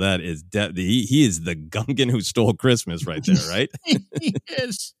smile. That is he is the Gungan who stole Christmas right there, right? He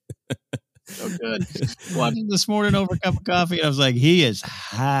is. So good. Watching this morning over a cup of coffee, and I was like, he is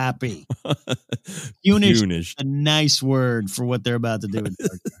happy. Punished. A nice word for what they're about to do with Jar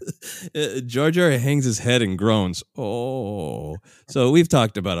Jar. Jar Jar hangs his head and groans. Oh. So we've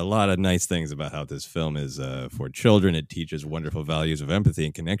talked about a lot of nice things about how this film is for children. It teaches wonderful values of empathy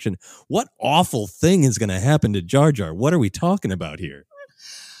and connection. What awful thing is going to happen to Jar Jar? What are we talking about here?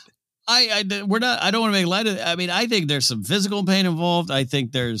 I don't want to make light of it. I mean, I think there's some physical pain involved. I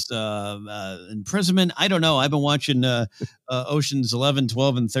think there's imprisonment. I don't know. I've been watching Oceans 11,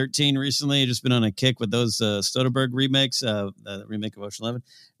 12, and 13 recently. I've just been on a kick with those Soderbergh remakes, the remake of Ocean 11.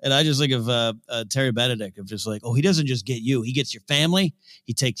 And I just think of Terry Benedict, of just like, oh, he doesn't just get you. He gets your family.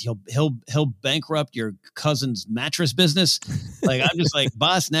 He'll bankrupt your cousin's mattress business. Like, I'm just like,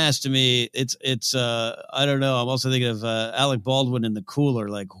 Boss Nass to me, it's I don't know. I'm also thinking of Alec Baldwin in The Cooler.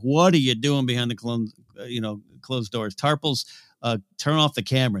 Like, what are you doing behind the closed doors? Tarples, turn off the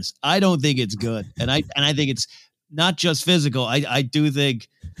cameras. I don't think it's good. And I think it's not just physical. I do think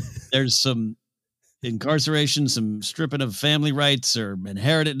there's some incarceration, some stripping of family rights or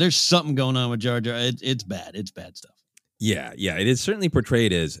inherited. There's something going on with Jar Jar. It's bad. It's bad stuff. Yeah. It is certainly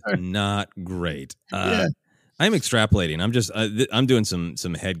portrayed as not great. I'm extrapolating. I'm doing some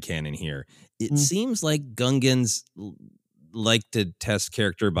headcanon here. It seems like Gungans like to test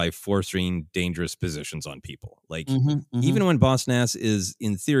character by forcing dangerous positions on people. Like, even when Boss Nass is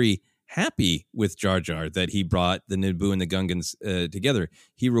in theory happy with Jar Jar that he brought the Naboo and the Gungans together,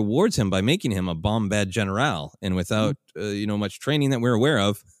 he rewards him by making him a Bombad General, and without much training that we're aware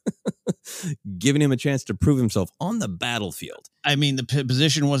of, giving him a chance to prove himself on the battlefield. I mean, the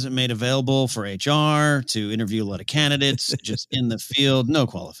position wasn't made available for HR to interview a lot of candidates, just in the field, no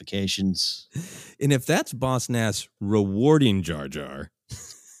qualifications. And if that's Boss Nass rewarding Jar Jar,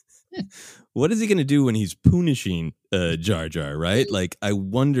 what is he going to do when he's punishing Jar Jar, right? Like, I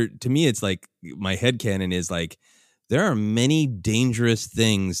wonder, to me, it's like, my headcanon is like, there are many dangerous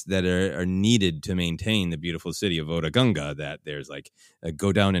things that are needed to maintain the beautiful city of Otoh Gunga, that there's like,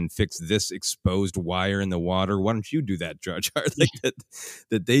 go down and fix this exposed wire in the water. Why don't you do that, Jar Jar? Like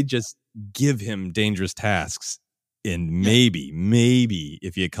that they just give him dangerous tasks. And maybe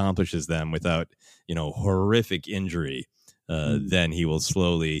if he accomplishes them without, horrific injury, then he will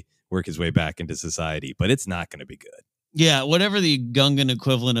slowly work his way back into society. But it's not going to be good. Yeah, whatever the Gungan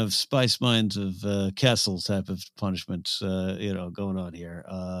equivalent of Spice Mines of Kessel type of punishments, going on here,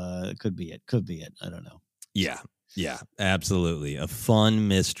 could be it. I don't know. Yeah, absolutely. A fun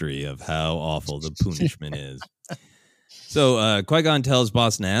mystery of how awful the punishment is. So Qui-Gon tells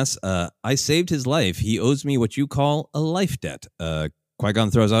Boss Nass, I saved his life. He owes me what you call a life debt.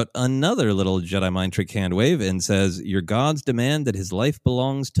 Qui-Gon throws out another little Jedi mind trick hand wave and says, "Your gods demand that his life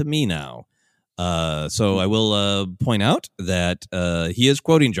belongs to me now." So I will point out that he is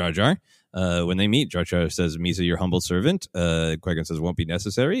quoting Jar Jar. When they meet, Jar Jar says, "Misa, your humble servant." Qui-Gon says, "Won't be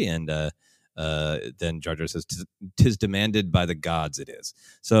necessary." And then Jar Jar says, "'Tis demanded by the gods it is."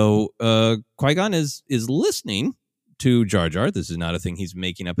 So Qui-Gon is listening to Jar Jar. This is not a thing he's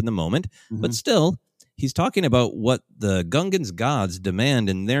making up in the moment, but still, he's talking about what the Gungans gods demand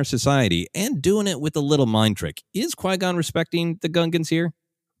in their society and doing it with a little mind trick. Is Qui-Gon respecting the Gungans here?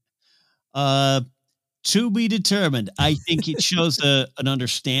 To be determined. I think it shows an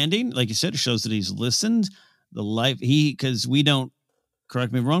understanding. Like you said, it shows that he's listened. Because we don't,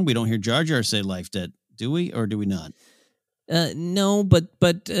 correct me if I'm wrong, we don't hear Jar Jar say life debt, do we? Or do we not? No,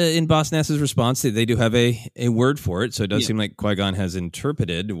 but in Boss Nass's response, they do have a word for it. So it does seem like Qui-Gon has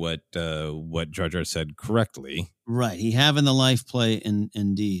interpreted what Jar Jar said correctly. Right. He having the life play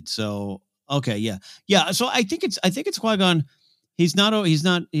indeed. So, okay. Yeah. So I think it's Qui-Gon. He's not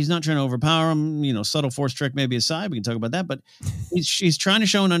trying to overpower him, subtle force trick maybe aside. We can talk about that, but he's trying to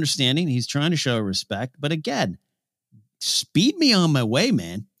show an understanding. He's trying to show respect, but again, speed me on my way,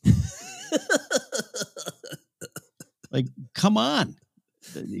 man. Like, come on.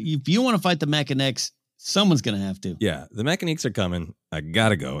 If you want to fight the Mechanics, someone's going to have to. Yeah, the Mechanics are coming. I got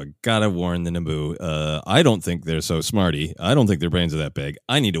to go. I got to warn the Naboo. I don't think they're so smarty. I don't think their brains are that big.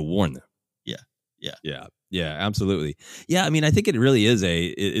 I need to warn them. Yeah, absolutely. Yeah, I mean, I think it really is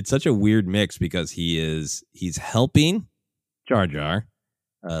it's such a weird mix because he's helping Jar Jar,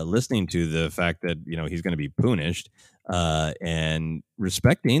 listening to the fact that, he's going to be punished, and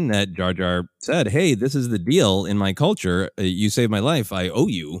respecting that Jar Jar said, "Hey, this is the deal in my culture. You saved my life. I owe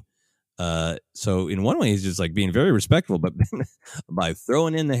you." So in one way, he's just like being very respectful, but by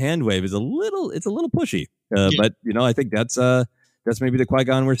throwing in the hand wave it's a little pushy. But I think that's maybe the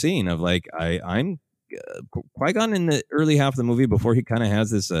Qui-Gon we're seeing of like, I'm Qui-Gon in the early half of the movie before he kind of has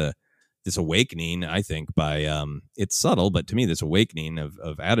this awakening, I think by, it's subtle, but to me, this awakening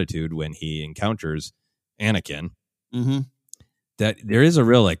of attitude when he encounters Anakin, that there is a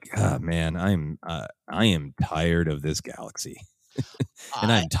real like, man, I am tired of this galaxy.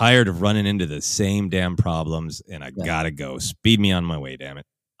 And I'm tired of running into the same damn problems, and I gotta go. Speed me on my way, damn it.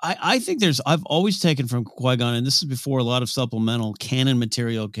 I think I've always taken from Qui-Gon, and this is before a lot of supplemental canon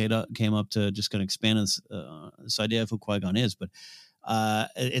material came up to just kind of expand this idea of who Qui-Gon is. But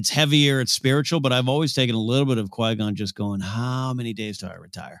it's heavier, it's spiritual, but I've always taken a little bit of Qui-Gon just going, how many days till I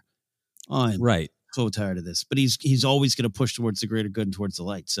retire? I'm so tired of this. But he's always going to push towards the greater good and towards the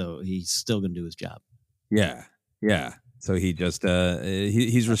light, so he's still going to do his job. Yeah. So he just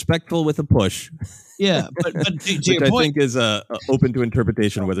he's respectful with a push. Yeah, but to your which point, I think is open to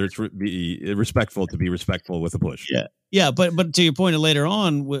interpretation whether it's respectful to be respectful with a push. Yeah. But to your point later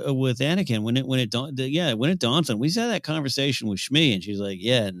on with Anakin, when it dawns on, we had that conversation with Shmi, and she's like,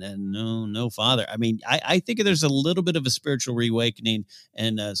 "Yeah, no, father." I mean, I think there's a little bit of a spiritual reawakening,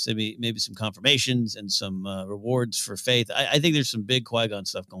 and maybe some confirmations and some rewards for faith. I think there's some big Qui-Gon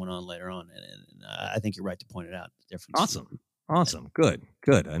stuff going on later on, and I think you're right to point it out. The difference. Awesome.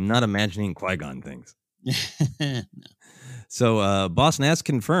 Good. I'm not imagining Qui-Gon things. No. So Boss Nass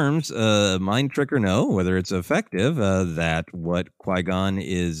confirms, mind trick or no, whether it's effective, that what Qui-Gon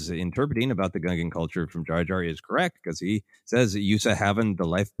is interpreting about the Gungan culture from Jar Jar is correct, because he says Yusa having the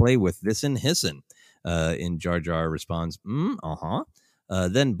life play with this and hissin. And Jar Jar responds,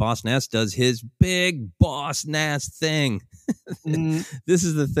 then Boss Nass does his big Boss Nass thing. This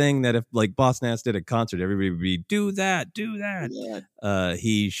is the thing that if like Boss Nass did a concert, everybody would be, do that. Yeah.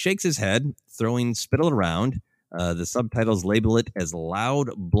 He shakes his head, throwing spittle around. The subtitles label it as loud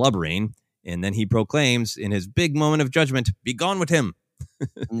blubbering. And then he proclaims in his big moment of judgment, be gone with him.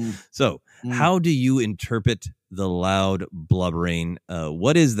 So how do you interpret the loud blubbering?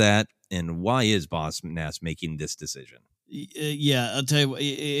 What is that? And why is Boss Nass making this decision? Yeah, I'll tell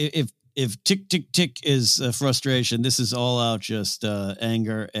you, if tick, tick, tick is frustration, this is all out just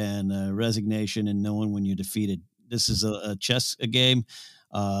anger and resignation and knowing when you're defeated. This is a chess game,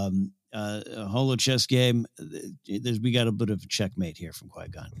 a holo chess game. We got a bit of a checkmate here from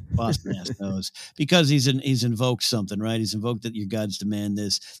Qui-Gon. Boss Nass knows because he's invoked something, right? He's invoked that your gods demand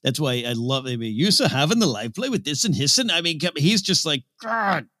this. That's why I love. I mean, Yusa having the life play with this and hissin. I mean, he's just like,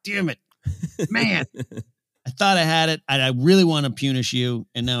 God damn it, man. I thought I had it. I really want to punish you,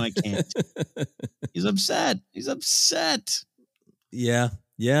 and now I can't. He's upset. Yeah.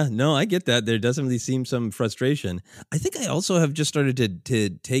 No, I get that. There definitely seems some frustration. I think I also have just started to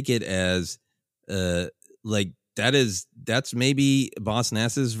take it as like that's maybe Boss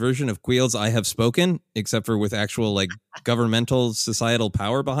Nass's version of Queel's I Have Spoken, except for with actual like governmental societal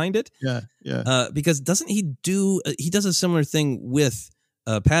power behind it. Yeah. Because doesn't he does a similar thing with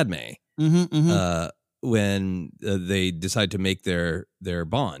Padme when they decide to make their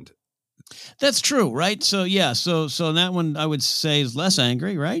bond. That's true, right? So yeah, so that one I would say is less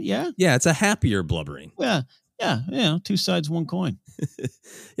angry, right? Yeah. Yeah, it's a happier blubbering. Yeah, two sides, one coin.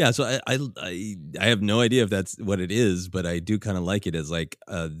 Yeah, so I have no idea if that's what it is, but I do kind of like it as like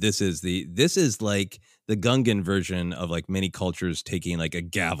this is like the Gungan version of like many cultures taking like a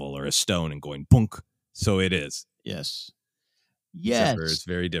gavel or a stone and going bunk. So it is. Yes. It's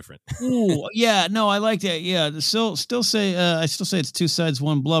very different. Ooh, yeah, no, I like that. Yeah, still say I still say it's two sides,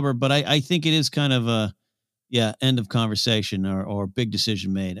 one blubber, but I think it is kind of a end of conversation or big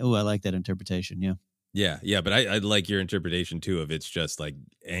decision made. Oh, I like that interpretation. Yeah. Yeah, but I like your interpretation too of it's just like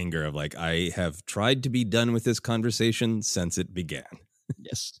anger of like I have tried to be done with this conversation since it began.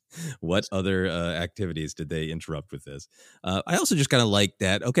 Yes. What other activities did they interrupt with this? I also just kind of like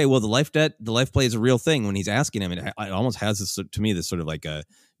that. Okay, well, the life play is a real thing. When he's asking him, it almost has this to me this sort of like a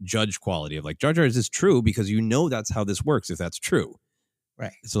judge quality of like Jar Jar, is this true? Because that's how this works if that's true,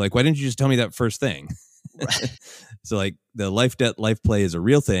 right? So like, why didn't you just tell me that first thing? Right. So like the life play is a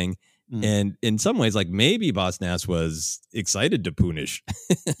real thing. And in some ways, like maybe Boss Nass was excited to punish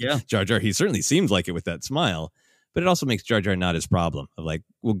Jar Jar. He certainly seems like it with that smile. But it also makes Jar Jar not his problem. Of like,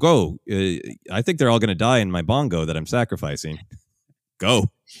 well, go. I think they're all going to die in my bongo that I'm sacrificing. Go.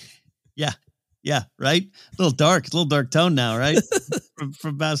 Yeah, right? A little dark tone now, right?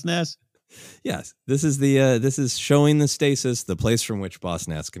 from Boss Nass. Yes, this is showing the stasis, the place from which Boss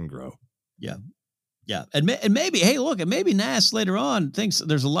Nass can grow. Yeah, and maybe, hey, look, and maybe Nass later on thinks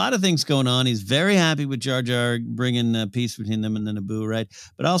there's a lot of things going on. He's very happy with Jar Jar bringing peace between them and the Naboo, right?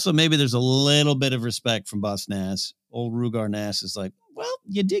 But also maybe there's a little bit of respect from Boss Nass. Old Rugar Nass is like, well,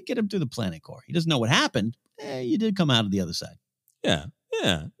 you did get him through the Planet Core. He doesn't know what happened. You did come out of the other side. Yeah.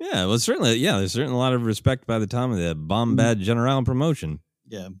 Well, certainly, there's certainly a lot of respect by the time of the Bombad General promotion.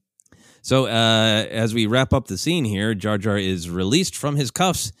 Yeah. So as we wrap up the scene here, Jar Jar is released from his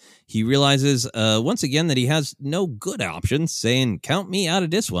cuffs. He realizes once again that he has no good options, saying, count me out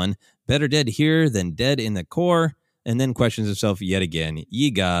of this one. Better dead here than dead in the core. And then questions himself yet again. Ye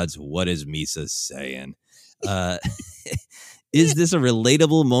gods, what is Misa saying? Is this a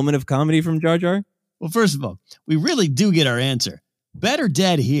relatable moment of comedy from Jar Jar? Well, first of all, we really do get our answer. Better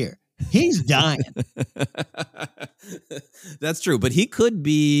dead here. He's dying. That's true, but he could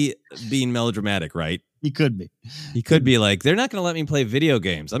be being melodramatic, right? He could be. He could be like, they're not going to let me play video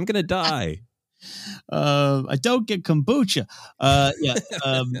games. I'm going to die. I don't get kombucha.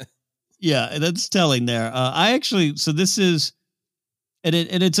 Yeah, that's telling there. So this is, and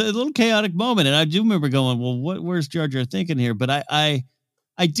it's a little chaotic moment, and I do remember going, well, where's Jar Jar thinking here? But I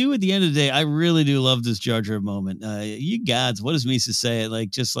do, at the end of the day, I really do love this Jar Jar moment. You gods, what does Misa say? Like,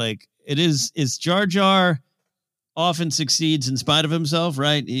 just like it is Jar Jar often succeeds in spite of himself,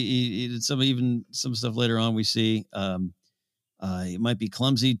 right? He did some stuff later on we see. It might be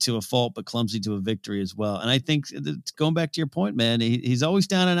clumsy to a fault, but clumsy to a victory as well. And I think going back to your point, man, he's always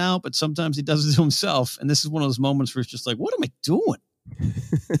down and out, but sometimes he does it to himself. And this is one of those moments where it's just like, what am I doing?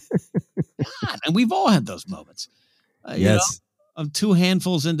 God, and we've all had those moments. Yes. You know, of two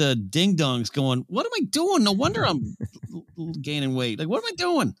handfuls into ding dongs going, what am I doing? No wonder I'm gaining weight. Like, what am I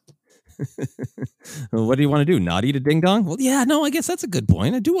doing? Well, what do you want to do? Not eat a ding dong? Well, yeah, no, I guess that's a good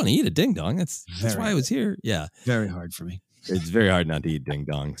point. I do want to eat a ding dong. That's why I was here. Yeah. Very hard for me. It's very hard not to eat ding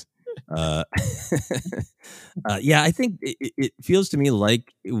dongs. Yeah, I think it feels to me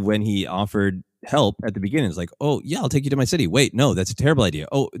like when he offered help at the beginning, it's like, oh, yeah, I'll take you to my city. Wait, no, that's a terrible idea.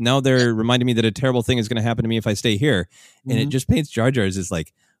 Oh, now they're reminding me that a terrible thing is going to happen to me if I stay here. And it just paints Jar Jar as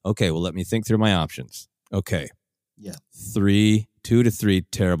like, okay, well, let me think through my options. Okay. Yeah. 2 to 3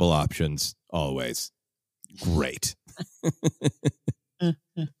 terrible options always. Great.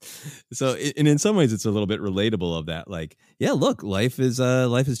 So, and in some ways, it's a little bit relatable of that. Like, yeah, look, life is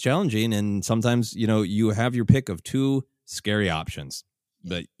challenging, and sometimes you have your pick of 2 scary options,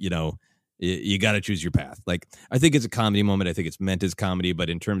 but you got to choose your path. Like, I think it's a comedy moment. I think it's meant as comedy, but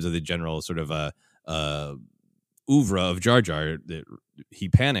in terms of the general sort of oeuvre of Jar Jar, he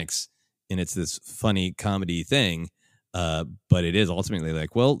panics, and it's this funny comedy thing. But it is ultimately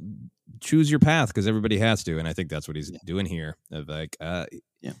like, well, choose your path because everybody has to. And I think that's what he's doing here. Of like,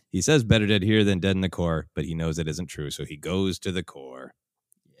 he says better dead here than dead in the core, but he knows it isn't true. So he goes to the core.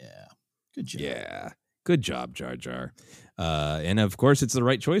 Yeah. Good job. Yeah. Good job, Jar Jar. And of course, it's the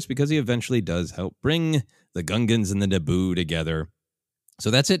right choice because he eventually does help bring the Gungans and the Naboo together. So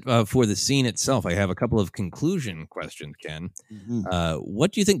that's it for the scene itself. I have a couple of conclusion questions, Ken. Mm-hmm.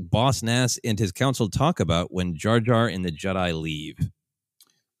 What do you think Boss Nass and his council talk about when Jar Jar and the Jedi leave?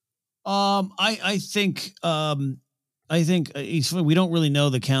 I think we don't really know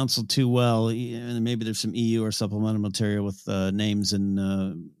the council too well, and maybe there's some EU or supplemental material with names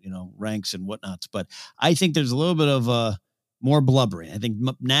and ranks and whatnots. But I think there's a little bit of more blubbering. I think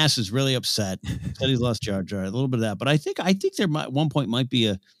Nass is really upset. Said he's lost Jar Jar, a little bit of that. But I think there might one point might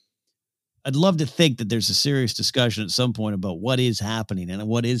be I'd love to think that there's a serious discussion at some point about what is happening and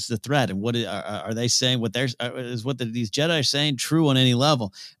what is the threat and what are they saying? What these Jedi are saying true on any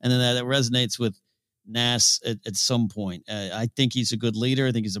level? And then that resonates with Nass at some point. I think he's a good leader.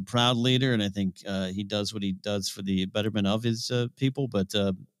 I think he's a proud leader, and I think he does what he does for the betterment of his people. But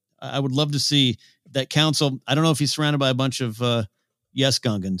I would love to see that council. I don't know if he's surrounded by a bunch of yes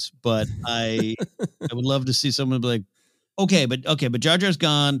Gungans, but I would love to see someone be like, okay, but Jar Jar's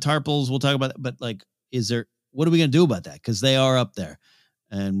gone. Tarpals, we'll talk about that. But what are we going to do about that? Because they are up there,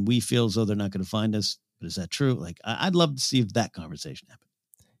 and we feel as though they're not going to find us. But is that true? I'd love to see if that conversation happened.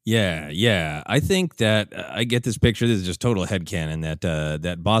 Yeah. I think that I get this picture. This is just total headcanon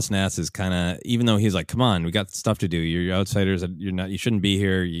that Boss Nass is kind of, even though he's like, come on, we got stuff to do. You're outsiders. You shouldn't be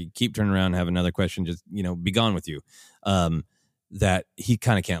here. You keep turning around and have another question. Just, be gone with you. That he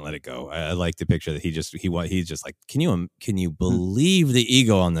kind of can't let it go. I like the picture that he's just like, can you believe the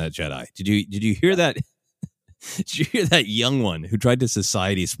ego on that Jedi? Did you hear that? Did you hear that young one who tried to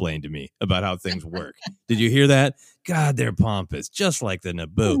society explain to me about how things work? Did you hear that? God, they're pompous, just like the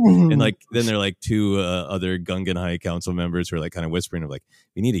Naboo. And then they're like two other Gungan High Council members who are like kind of whispering of like,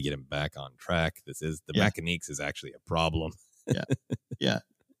 we need to get him back on track. This is the mechaniques is actually a problem. Yeah,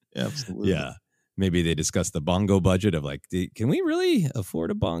 absolutely. Yeah. Maybe they discuss the bongo budget of like, can we really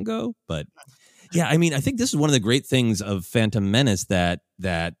afford a bongo? But yeah, I mean, I think this is one of the great things of Phantom Menace that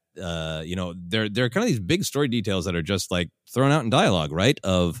there are kind of these big story details that are just like thrown out in dialogue, right?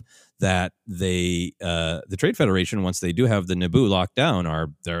 Of that the Trade Federation, once they do have the Naboo locked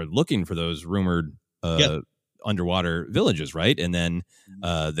down, they're looking for those rumored underwater villages, right? And then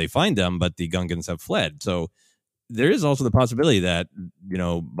they find them, but the Gungans have fled. So there is also the possibility that,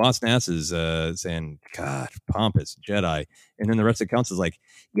 Boss Nass is saying, God, pompous Jedi. And then the rest of the council is like,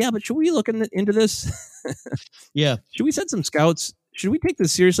 yeah, but should we look into this? Yeah. Should we send some scouts? Should we take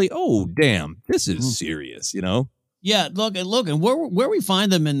this seriously? Oh, damn, this is serious, Yeah, look, and where we find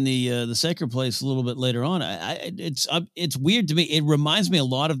them in the sacred place a little bit later on, it's weird to me. It reminds me a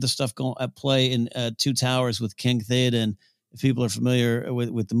lot of the stuff at play in Two Towers with King Theoden. If people are familiar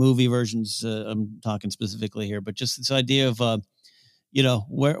with the movie versions, I'm talking specifically here, but just this idea of,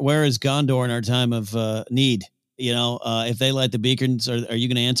 where is Gondor in our time of need? If they light the beacons, are you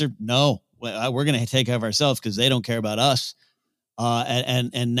going to answer? No, we're going to take care of ourselves because they don't care about us.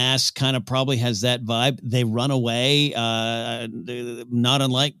 And Nass kind of probably has that vibe. They run away, not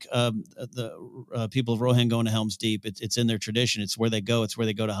unlike the people of Rohan going to Helm's Deep. It's in their tradition. It's where they go. It's where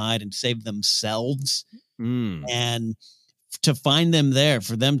they go to hide and save themselves. And to find them there,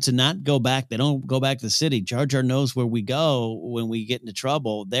 for them to not go back, they don't go back to the city. Jar Jar knows where we go when we get into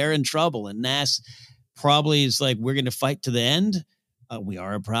trouble. They're in trouble. And Nass probably is like, we're going to fight to the end. We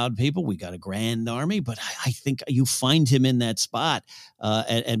are a proud people. We got a grand army, but I think you find him in that spot.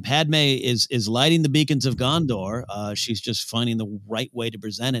 And Padme is lighting the beacons of Gondor. She's just finding the right way to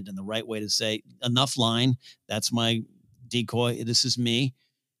present it and the right way to say, enough line. That's my decoy. This is me.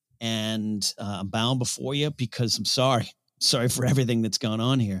 And I'm bound before you because I'm sorry. Sorry for everything that's gone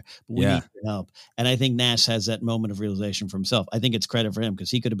on here. But we need your help. And I think Nass has that moment of realization for himself. I think it's credit for him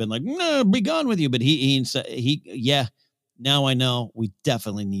because he could have been like, no, be gone with you. But he now I know we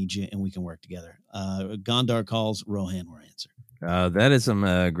definitely need you and we can work together. Gondar calls, Rohan will answer. That is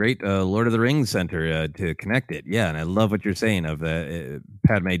some great Lord of the Rings center to connect it. Yeah, and I love what you're saying of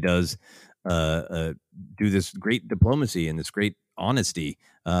Padme does do this great diplomacy and this great honesty.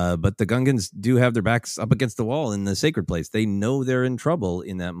 But the Gungans do have their backs up against the wall in the sacred place. They know they're in trouble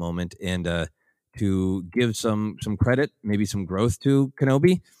in that moment. And to give some credit, maybe some growth to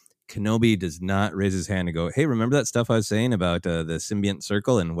Kenobi does not raise his hand and go, hey, remember that stuff I was saying about the symbiont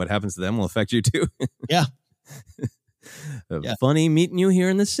circle and what happens to them will affect you too? Yeah. Funny meeting you here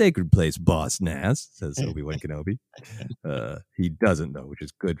in the sacred place, Boss Nass, says Obi-Wan Kenobi. He doesn't know, which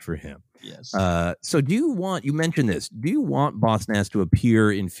is good for him. Yes. So you mentioned this, do you want Boss Nass to appear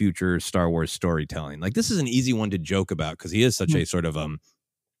in future Star Wars storytelling? Like, this is an easy one to joke about because he is such a sort of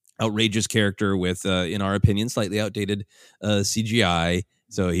outrageous character with, in our opinion, slightly outdated CGI.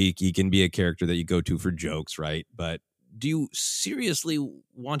 So he can be a character that you go to for jokes, right? But do you seriously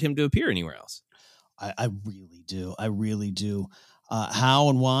want him to appear anywhere else? I really do. How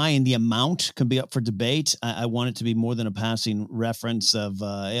and why and the amount can be up for debate. I want it to be more than a passing reference of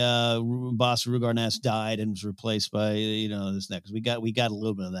Boss Rugar Nass died and was replaced by this next. We got a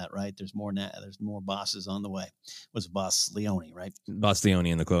little bit of that, right? There's more bosses on the way. Was Boss Leone, right? Boss Leone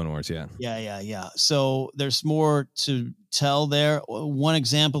in the Clone Wars, yeah. Yeah. So there's more to tell there. One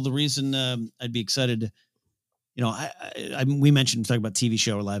example, the reason I'd be excited to, we mentioned talking about TV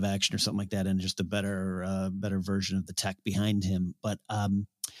show or live action or something like that, and just a better version of the tech behind him. But I'm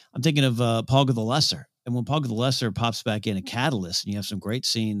thinking of Poggle the Lesser, and when Poggle the Lesser pops back in a Catalyst, and you have some great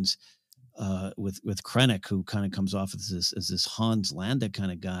scenes with Krennic, who kind of comes off as this Hans Landa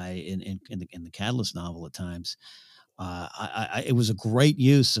kind of guy in the Catalyst novel at times. It was a great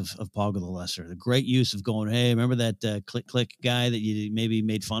use of Poggle the Lesser, the great use of going, hey, remember that click guy that you maybe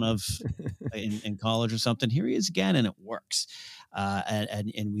made fun of in college or something? Here he is again, and it works.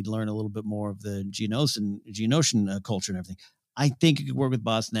 And we learn a little bit more of the Geonosian culture and everything. I think it could work with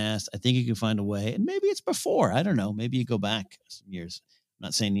Boss Nass. I think you can find a way, and maybe it's before. I don't know. Maybe you go back some years. I'm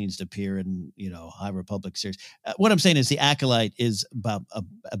not saying he needs to appear in High Republic series. What I'm saying is the Acolyte is about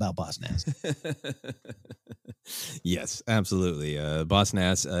Boss Nass. Yes, absolutely. Boss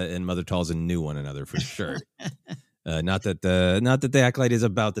Nass and Mother Talzin knew one another for sure. Not that the Acolyte is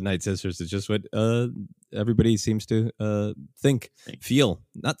about the Night Sisters. It's just what everybody seems to feel.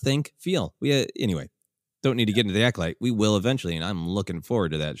 Anyway. Don't need to get into the Acolyte. We will eventually, and I'm looking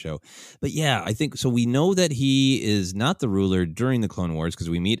forward to that show. But yeah, I think so. We know that he is not the ruler during the Clone Wars because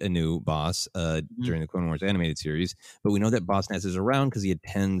we meet a new boss during the Clone Wars animated series. But we know that Boss Nass is around because he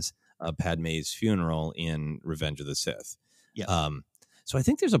attends Padme's funeral in Revenge of the Sith. Yeah. So I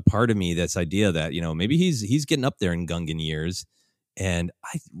think there's a part of me that's idea that maybe he's getting up there in Gungan years, and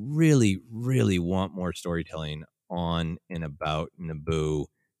I really, really want more storytelling on and about Naboo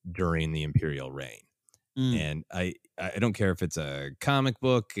during the Imperial reign. And I don't care if it's a comic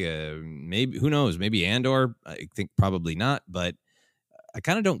book, maybe, who knows, maybe Andor. I think probably not, but I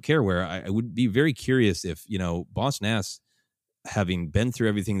kind of don't care where. I would be very curious if, Boss Nass, having been through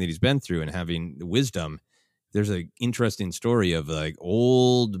everything that he's been through and having the wisdom, there's an interesting story of like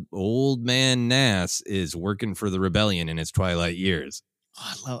old man Nass is working for the rebellion in its twilight years.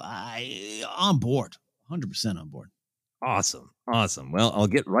 On board, 100% on board. Awesome. Well, I'll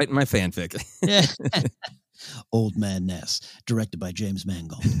get right in my fanfic. Yeah. Old Man Nass, directed by James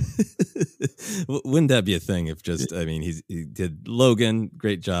Mangold. Wouldn't that be a thing if just, he did Logan,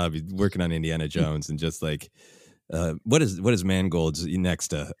 great job. He's working on Indiana Jones, and just like, what is Mangold's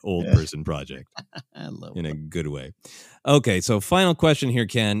next old person project? I love in a good way. Okay, so final question here,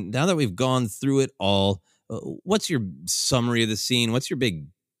 Ken. Now that we've gone through it all, what's your summary of the scene? What's your big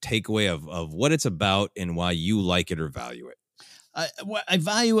takeaway of what it's about and why you like it or value it? I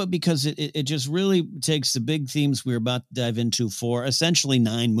value it because it just really takes the big themes we're about to dive into for essentially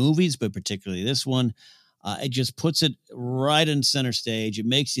 9 movies, but particularly this one. It just puts it right in center stage. It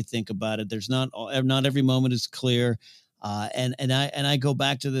makes you think about it. There's not every moment is clear. And I go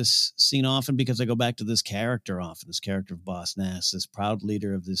back to this scene often because I go back to this character often, this character of Boss Nass, this proud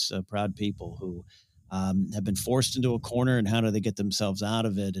leader of this proud people who have been forced into a corner, and how do they get themselves out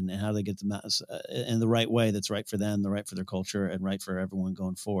of it, and how do they get them out in the right way that's right for them, the right for their culture, and right for everyone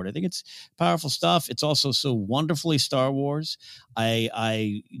going forward. I think it's powerful stuff. It's also so wonderfully Star Wars.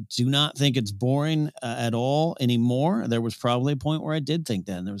 I do not think it's boring at all anymore. There was probably a point where I did think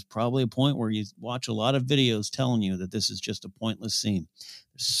that, and there was probably a point where you watch a lot of videos telling you that this is just a pointless scene.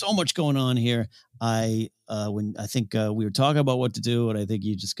 There's so much going on here. We were talking about what to do, and I think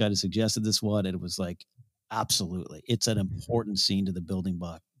you just kind of suggested this one, and it was like, absolutely, it's an important scene to the building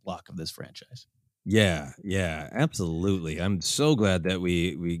block of this franchise. Yeah, absolutely. I'm so glad that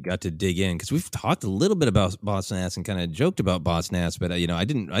we got to dig in, because we've talked a little bit about Boss Nass and kind of joked about Boss Nass, but I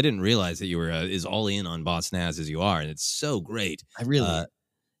didn't realize that you were as all in on Boss Nass as you are, and it's so great. I really.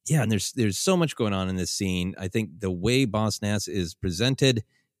 Yeah, and there's so much going on in this scene. I think the way Boss Nass is presented,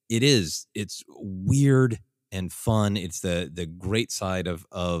 it's weird and fun. It's the great side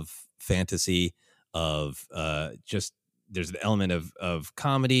of fantasy, of just there's an element of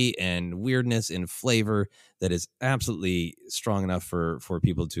comedy and weirdness and flavor that is absolutely strong enough for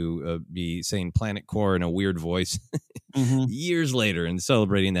people to be saying Planet Core in a weird voice years later and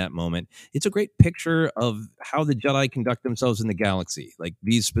celebrating that moment. It's a great picture of how the Jedi conduct themselves in the galaxy, like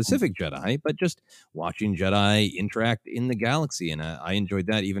these specific Jedi, but just watching Jedi interact in the galaxy. And I enjoyed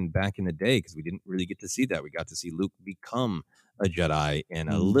that even back in the day, because we didn't really get to see that. We got to see Luke become a Jedi and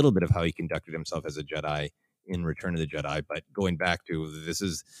a little bit of how he conducted himself as a Jedi in Return of the Jedi. But going back to, this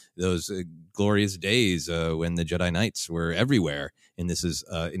is those glorious days when the Jedi Knights were everywhere, and this is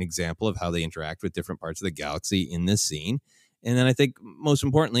an example of how they interact with different parts of the galaxy in this scene. And then I think most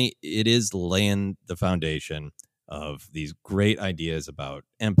importantly, it is laying the foundation of these great ideas about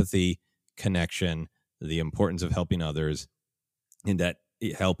empathy, connection, the importance of helping others, and that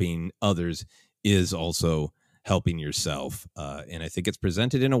helping others is also helping yourself. And I think it's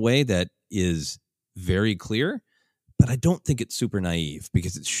presented in a way that is very clear, but I don't think it's super naive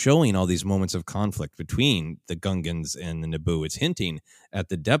because it's showing all these moments of conflict between the Gungans and the Naboo. It's hinting at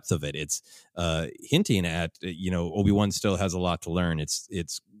the depth of it. It's hinting at, Obi-Wan still has a lot to learn.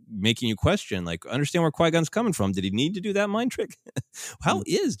 It's making you question, like, understand where Qui-Gon's coming from. Did he need to do that mind trick? How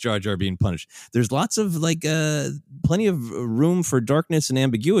is Jar Jar being punished? There's lots of plenty of room for darkness and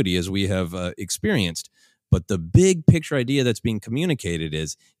ambiguity as we have experienced. But the big picture idea that's being communicated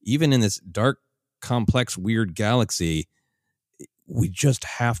is, even in this dark, complex, weird galaxy, we just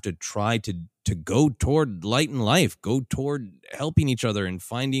have to try to go toward light and life, go toward helping each other and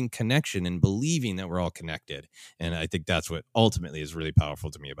finding connection and believing that we're all connected. And I think that's what ultimately is really powerful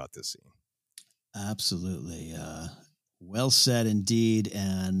to me about this scene. Absolutely. Well said indeed.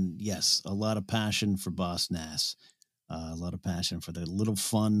 And yes, a lot of passion for Boss Nass. A lot of passion for the little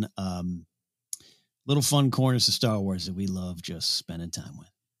fun corners of Star Wars that we love just spending time with.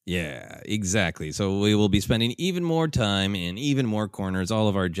 Yeah, exactly. So we will be spending even more time in even more corners, all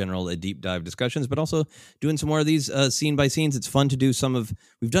of our general deep dive discussions, but also doing some more of these scene by scenes. It's fun to do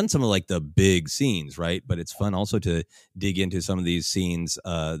we've done some of like the big scenes, right? But it's fun also to dig into some of these scenes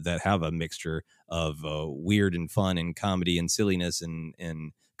that have a mixture of weird and fun and comedy and silliness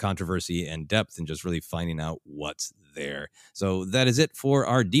and controversy and depth, and just really finding out what's there. So that is it for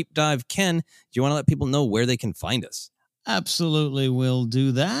our deep dive. Ken, do you want to let people know where they can find us? Absolutely, we'll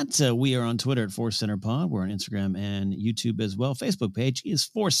do that. We are on Twitter at Force Center Pod. We're on Instagram and YouTube as well. Facebook page is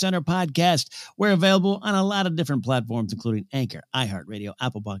Force Center Podcast. We're available on a lot of different platforms, including Anchor, iHeartRadio,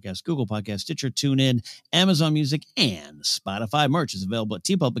 Apple Podcasts, Google Podcasts, Stitcher, TuneIn, Amazon Music, and Spotify. Merch is available at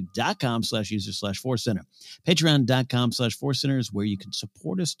tpublic.com/user/Force Center. Patreon.com/Force Center is where you can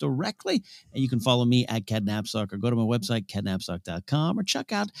support us directly. And you can follow me at Cat Napzok, or go to my website, catnapzok.com, or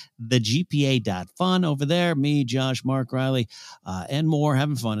check out the GPA.fun over there. Me, Josh, Mark, Riley, and more,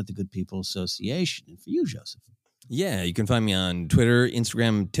 having fun at the Good People Association. And for you, Joseph? Yeah, you can find me on Twitter,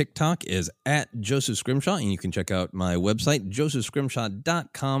 Instagram, TikTok is at Joseph Scrimshaw, and you can check out my website,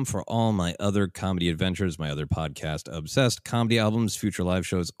 josephscrimshaw.com, for all my other comedy adventures, my other podcast, Obsessed, comedy albums, future live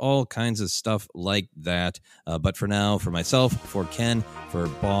shows, all kinds of stuff like that. But for now, for myself, for Ken, for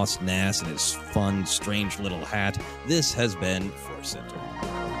Boss Nass and his fun, strange little hat, this has been Force Center.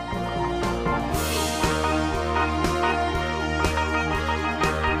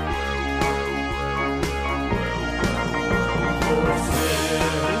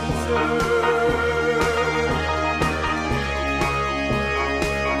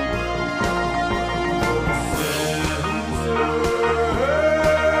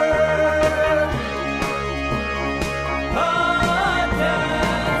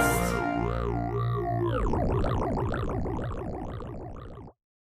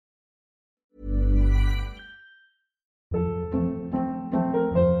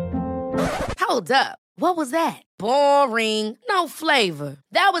 Hold up. What was that? Boring. No flavor.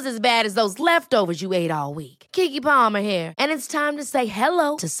 That was as bad as those leftovers you ate all week. Keke Palmer here. And it's time to say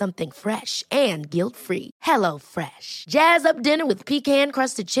hello to something fresh and guilt-free. Hello Fresh. Jazz up dinner with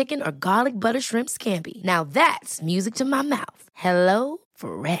pecan-crusted chicken or garlic butter shrimp scampi. Now that's music to my mouth. Hello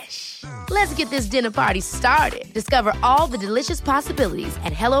Fresh. Let's get this dinner party started. Discover all the delicious possibilities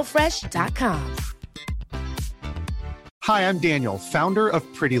at HelloFresh.com. Hi, I'm Daniel, founder of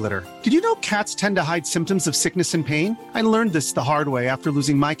Pretty Litter. Did you know cats tend to hide symptoms of sickness and pain? I learned this the hard way after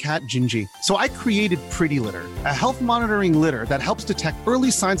losing my cat, Gingy. So I created Pretty Litter, a health monitoring litter that helps detect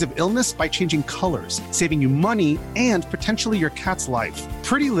early signs of illness by changing colors, saving you money and potentially your cat's life.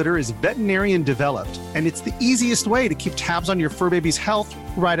 Pretty Litter is veterinarian developed, and it's the easiest way to keep tabs on your fur baby's health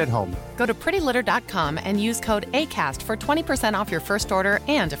right at home. Go to prettylitter.com and use code ACAST for 20% off your first order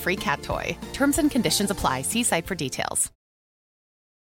and a free cat toy. Terms and conditions apply. See site for details.